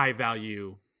high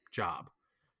value job.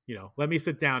 Let me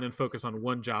sit down and focus on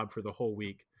one job for the whole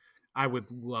week. I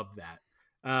would love that.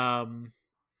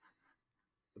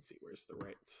 Let's see, where's the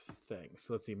right thing?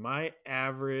 So let's see, my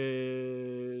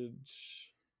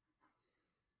average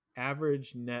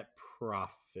net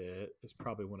profit is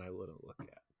probably one I wouldn't look at.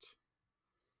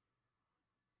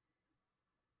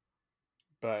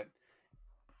 But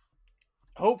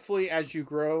hopefully as you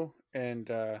grow and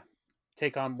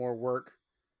take on more work,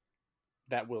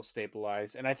 that will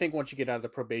stabilize. And I think once you get out of the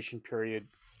probation period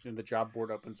and the job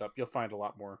board opens up, you'll find a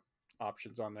lot more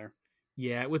options on there.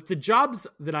 Yeah, with the jobs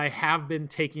that I have been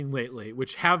taking lately,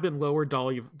 which have been lower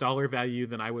dollar value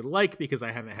than I would like because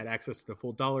I haven't had access to the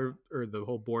full dollar or the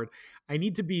whole board, I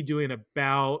need to be doing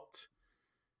about,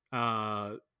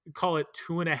 call it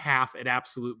 2.5 at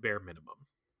absolute bare minimum.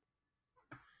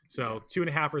 So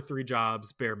 2.5 or 3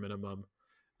 jobs, bare minimum,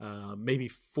 maybe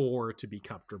 4 to be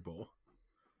comfortable.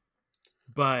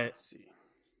 But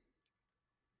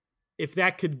if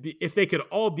they could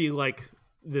all be like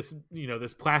this,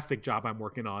 this plastic job I'm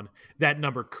working on, that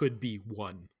number could be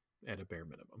 1 at a bare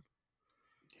minimum.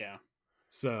 Yeah.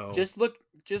 So just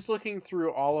looking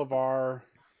through all of our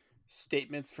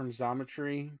statements from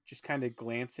Xometry, just kind of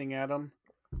glancing at them,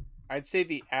 I'd say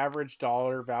the average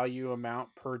dollar value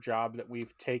amount per job that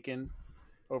we've taken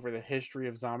over the history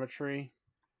of Xometry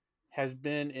has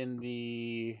been in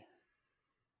the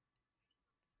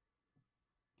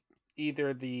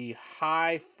either the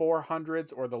high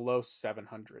 400s or the low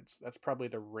 700s. That's probably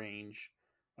the range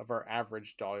of our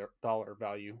average dollar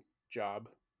value job.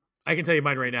 I can tell you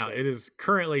mine right now. It is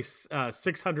currently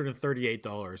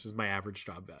 $638 is my average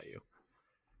job value.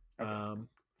 Okay.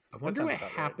 I wonder what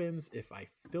happens if I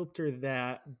filter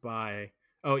that by...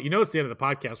 Oh, it's the end of the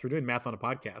podcast. We're doing math on a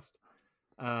podcast.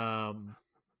 No,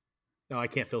 I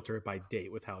can't filter it by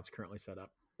date with how it's currently set up.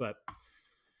 But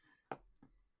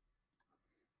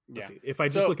let's see. If I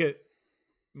just look at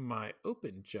my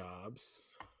open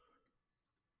jobs,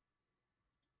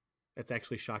 that's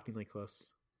actually shockingly close.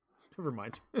 Never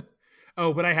mind.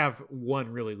 Oh, but I have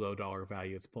one really low dollar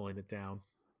value. It's pulling it down.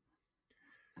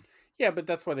 Yeah, but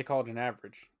that's why they call it an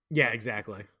average. Yeah,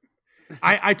 exactly.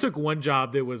 I took one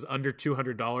job that was under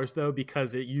 $200 though,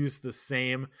 because it used the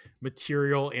same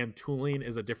material and tooling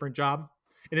as a different job,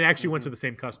 and it actually went to the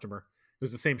same customer. It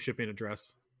was the same shipping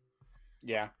address.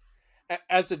 Yeah,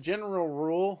 as a general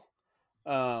rule,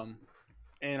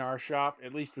 in our shop,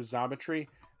 at least with Xometry,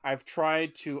 I've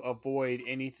tried to avoid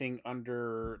anything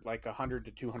under like $100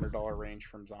 to $200 range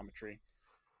from Xometry.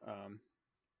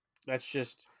 That's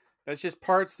just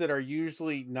parts that are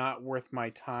usually not worth my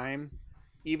time,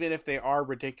 even if they are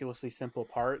ridiculously simple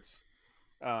parts.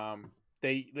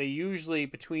 They usually,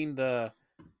 between the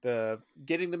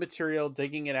getting the material,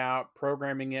 digging it out,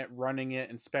 programming it, running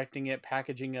it, inspecting it,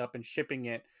 packaging up, and shipping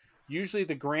it, usually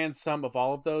the grand sum of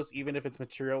all of those, even if it's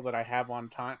material that I have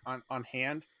on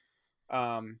hand,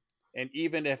 and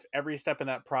even if every step in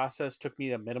that process took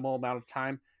me a minimal amount of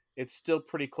time, it's still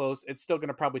pretty close. It's still going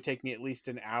to probably take me at least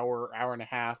an hour and a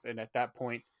half, and at that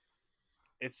point,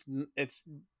 it's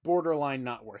borderline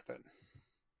not worth it.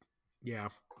 Yeah.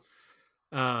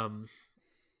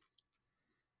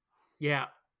 Yeah.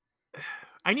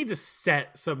 I need to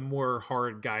set some more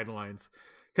hard guidelines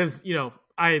because,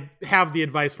 I have the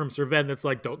advice from Sir Ven that's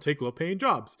like, don't take low paying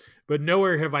jobs. But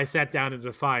nowhere have I sat down and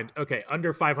defined, okay,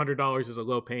 under $500 is a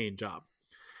low paying job.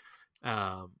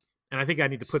 And I think I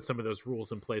need to put some of those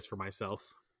rules in place for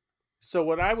myself. So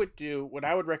what I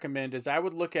would recommend is I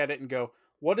would look at it and go,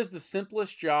 what is the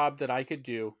simplest job that I could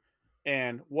do?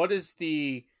 And what is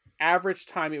the average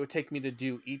time it would take me to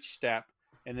do each step?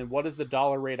 And then what is the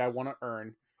dollar rate I want to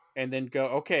earn? And then go,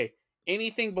 okay,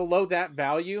 anything below that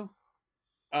value,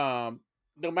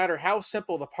 no matter how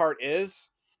simple the part is,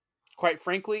 quite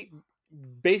frankly,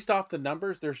 based off the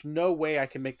numbers, there's no way I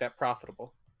can make that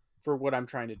profitable for what I'm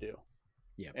trying to do.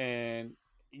 Yeah. And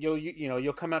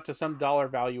you'll come out to some dollar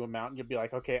value amount and you'll be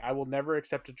like, okay, I will never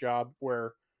accept a job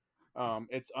where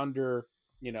it's under,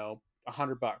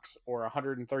 $100 or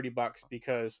 $130,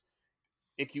 because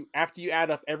after you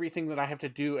add up everything that I have to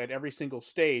do at every single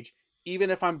stage, even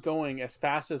if I'm going as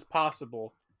fast as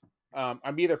possible,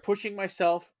 I'm either pushing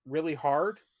myself really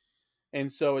hard, and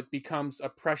so it becomes a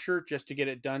pressure just to get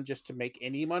it done, just to make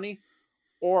any money,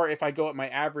 or if I go at my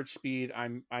average speed,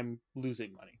 I'm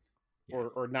losing money, Yeah.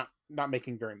 or not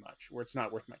making very much, where it's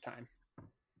not worth my time.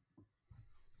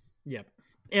 Yep.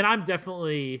 And I'm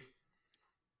definitely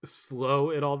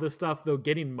slow at all this stuff, though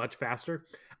getting much faster.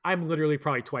 I'm literally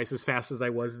probably twice as fast as I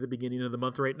was at the beginning of the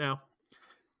month right now.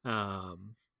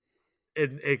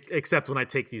 Except when I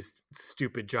take these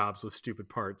stupid jobs with stupid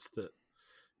parts that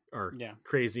are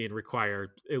crazy and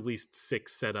require at least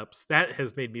 6 setups. That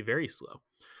has made me very slow.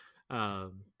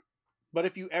 But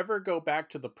if you ever go back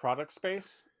to the product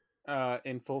space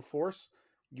in full force,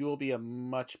 you will be a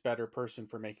much better person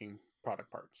for making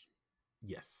product parts.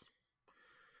 Yes.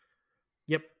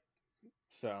 Yep.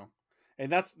 So,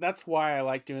 and that's why I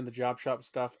like doing the job shop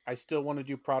stuff. I still want to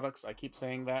do products. I keep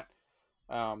saying that.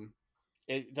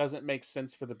 It doesn't make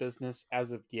sense for the business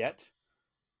as of yet,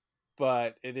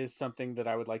 but it is something that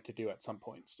I would like to do at some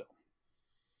point still.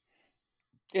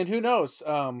 And who knows?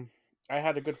 I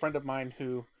had a good friend of mine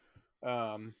who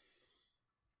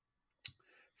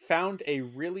found a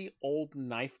really old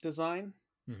knife design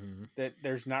that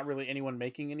there's not really anyone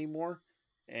making anymore,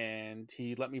 and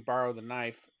he let me borrow the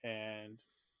knife, and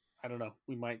I don't know,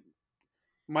 we might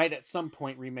at some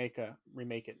point remake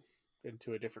it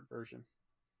into a different version.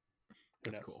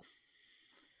 That's cool.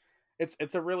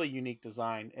 It's a really unique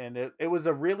design, and it was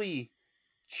a really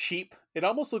cheap, it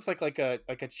almost looks like a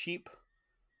cheap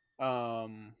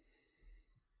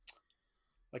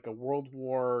like a World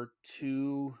War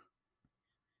II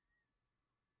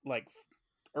like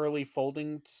early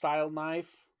folding style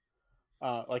knife.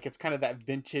 Like it's kind of that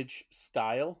vintage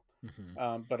style,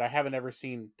 but I haven't ever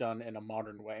seen done in a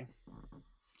modern way.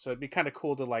 So it'd be kind of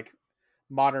cool to like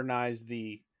modernize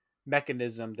the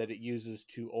mechanism that it uses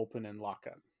to open and lock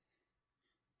up.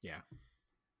 Yeah.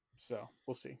 So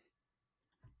we'll see.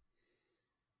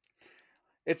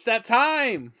 It's that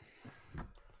time.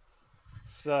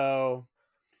 So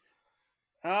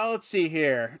let's see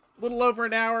here. A little over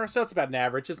an hour, so it's about an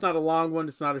average. It's not a long one.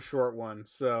 It's not a short one.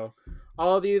 So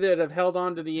all of you that have held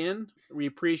on to the end, we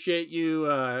appreciate you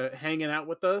hanging out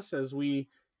with us as we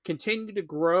continue to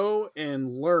grow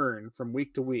and learn from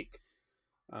week to week.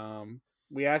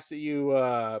 We ask that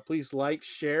you please like,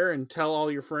 share, and tell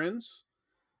all your friends.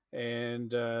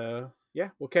 And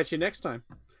we'll catch you next time.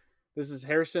 This is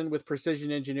Harrison with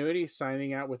Precision Ingenuity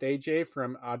signing out with AJ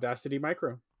from Audacity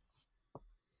Micro.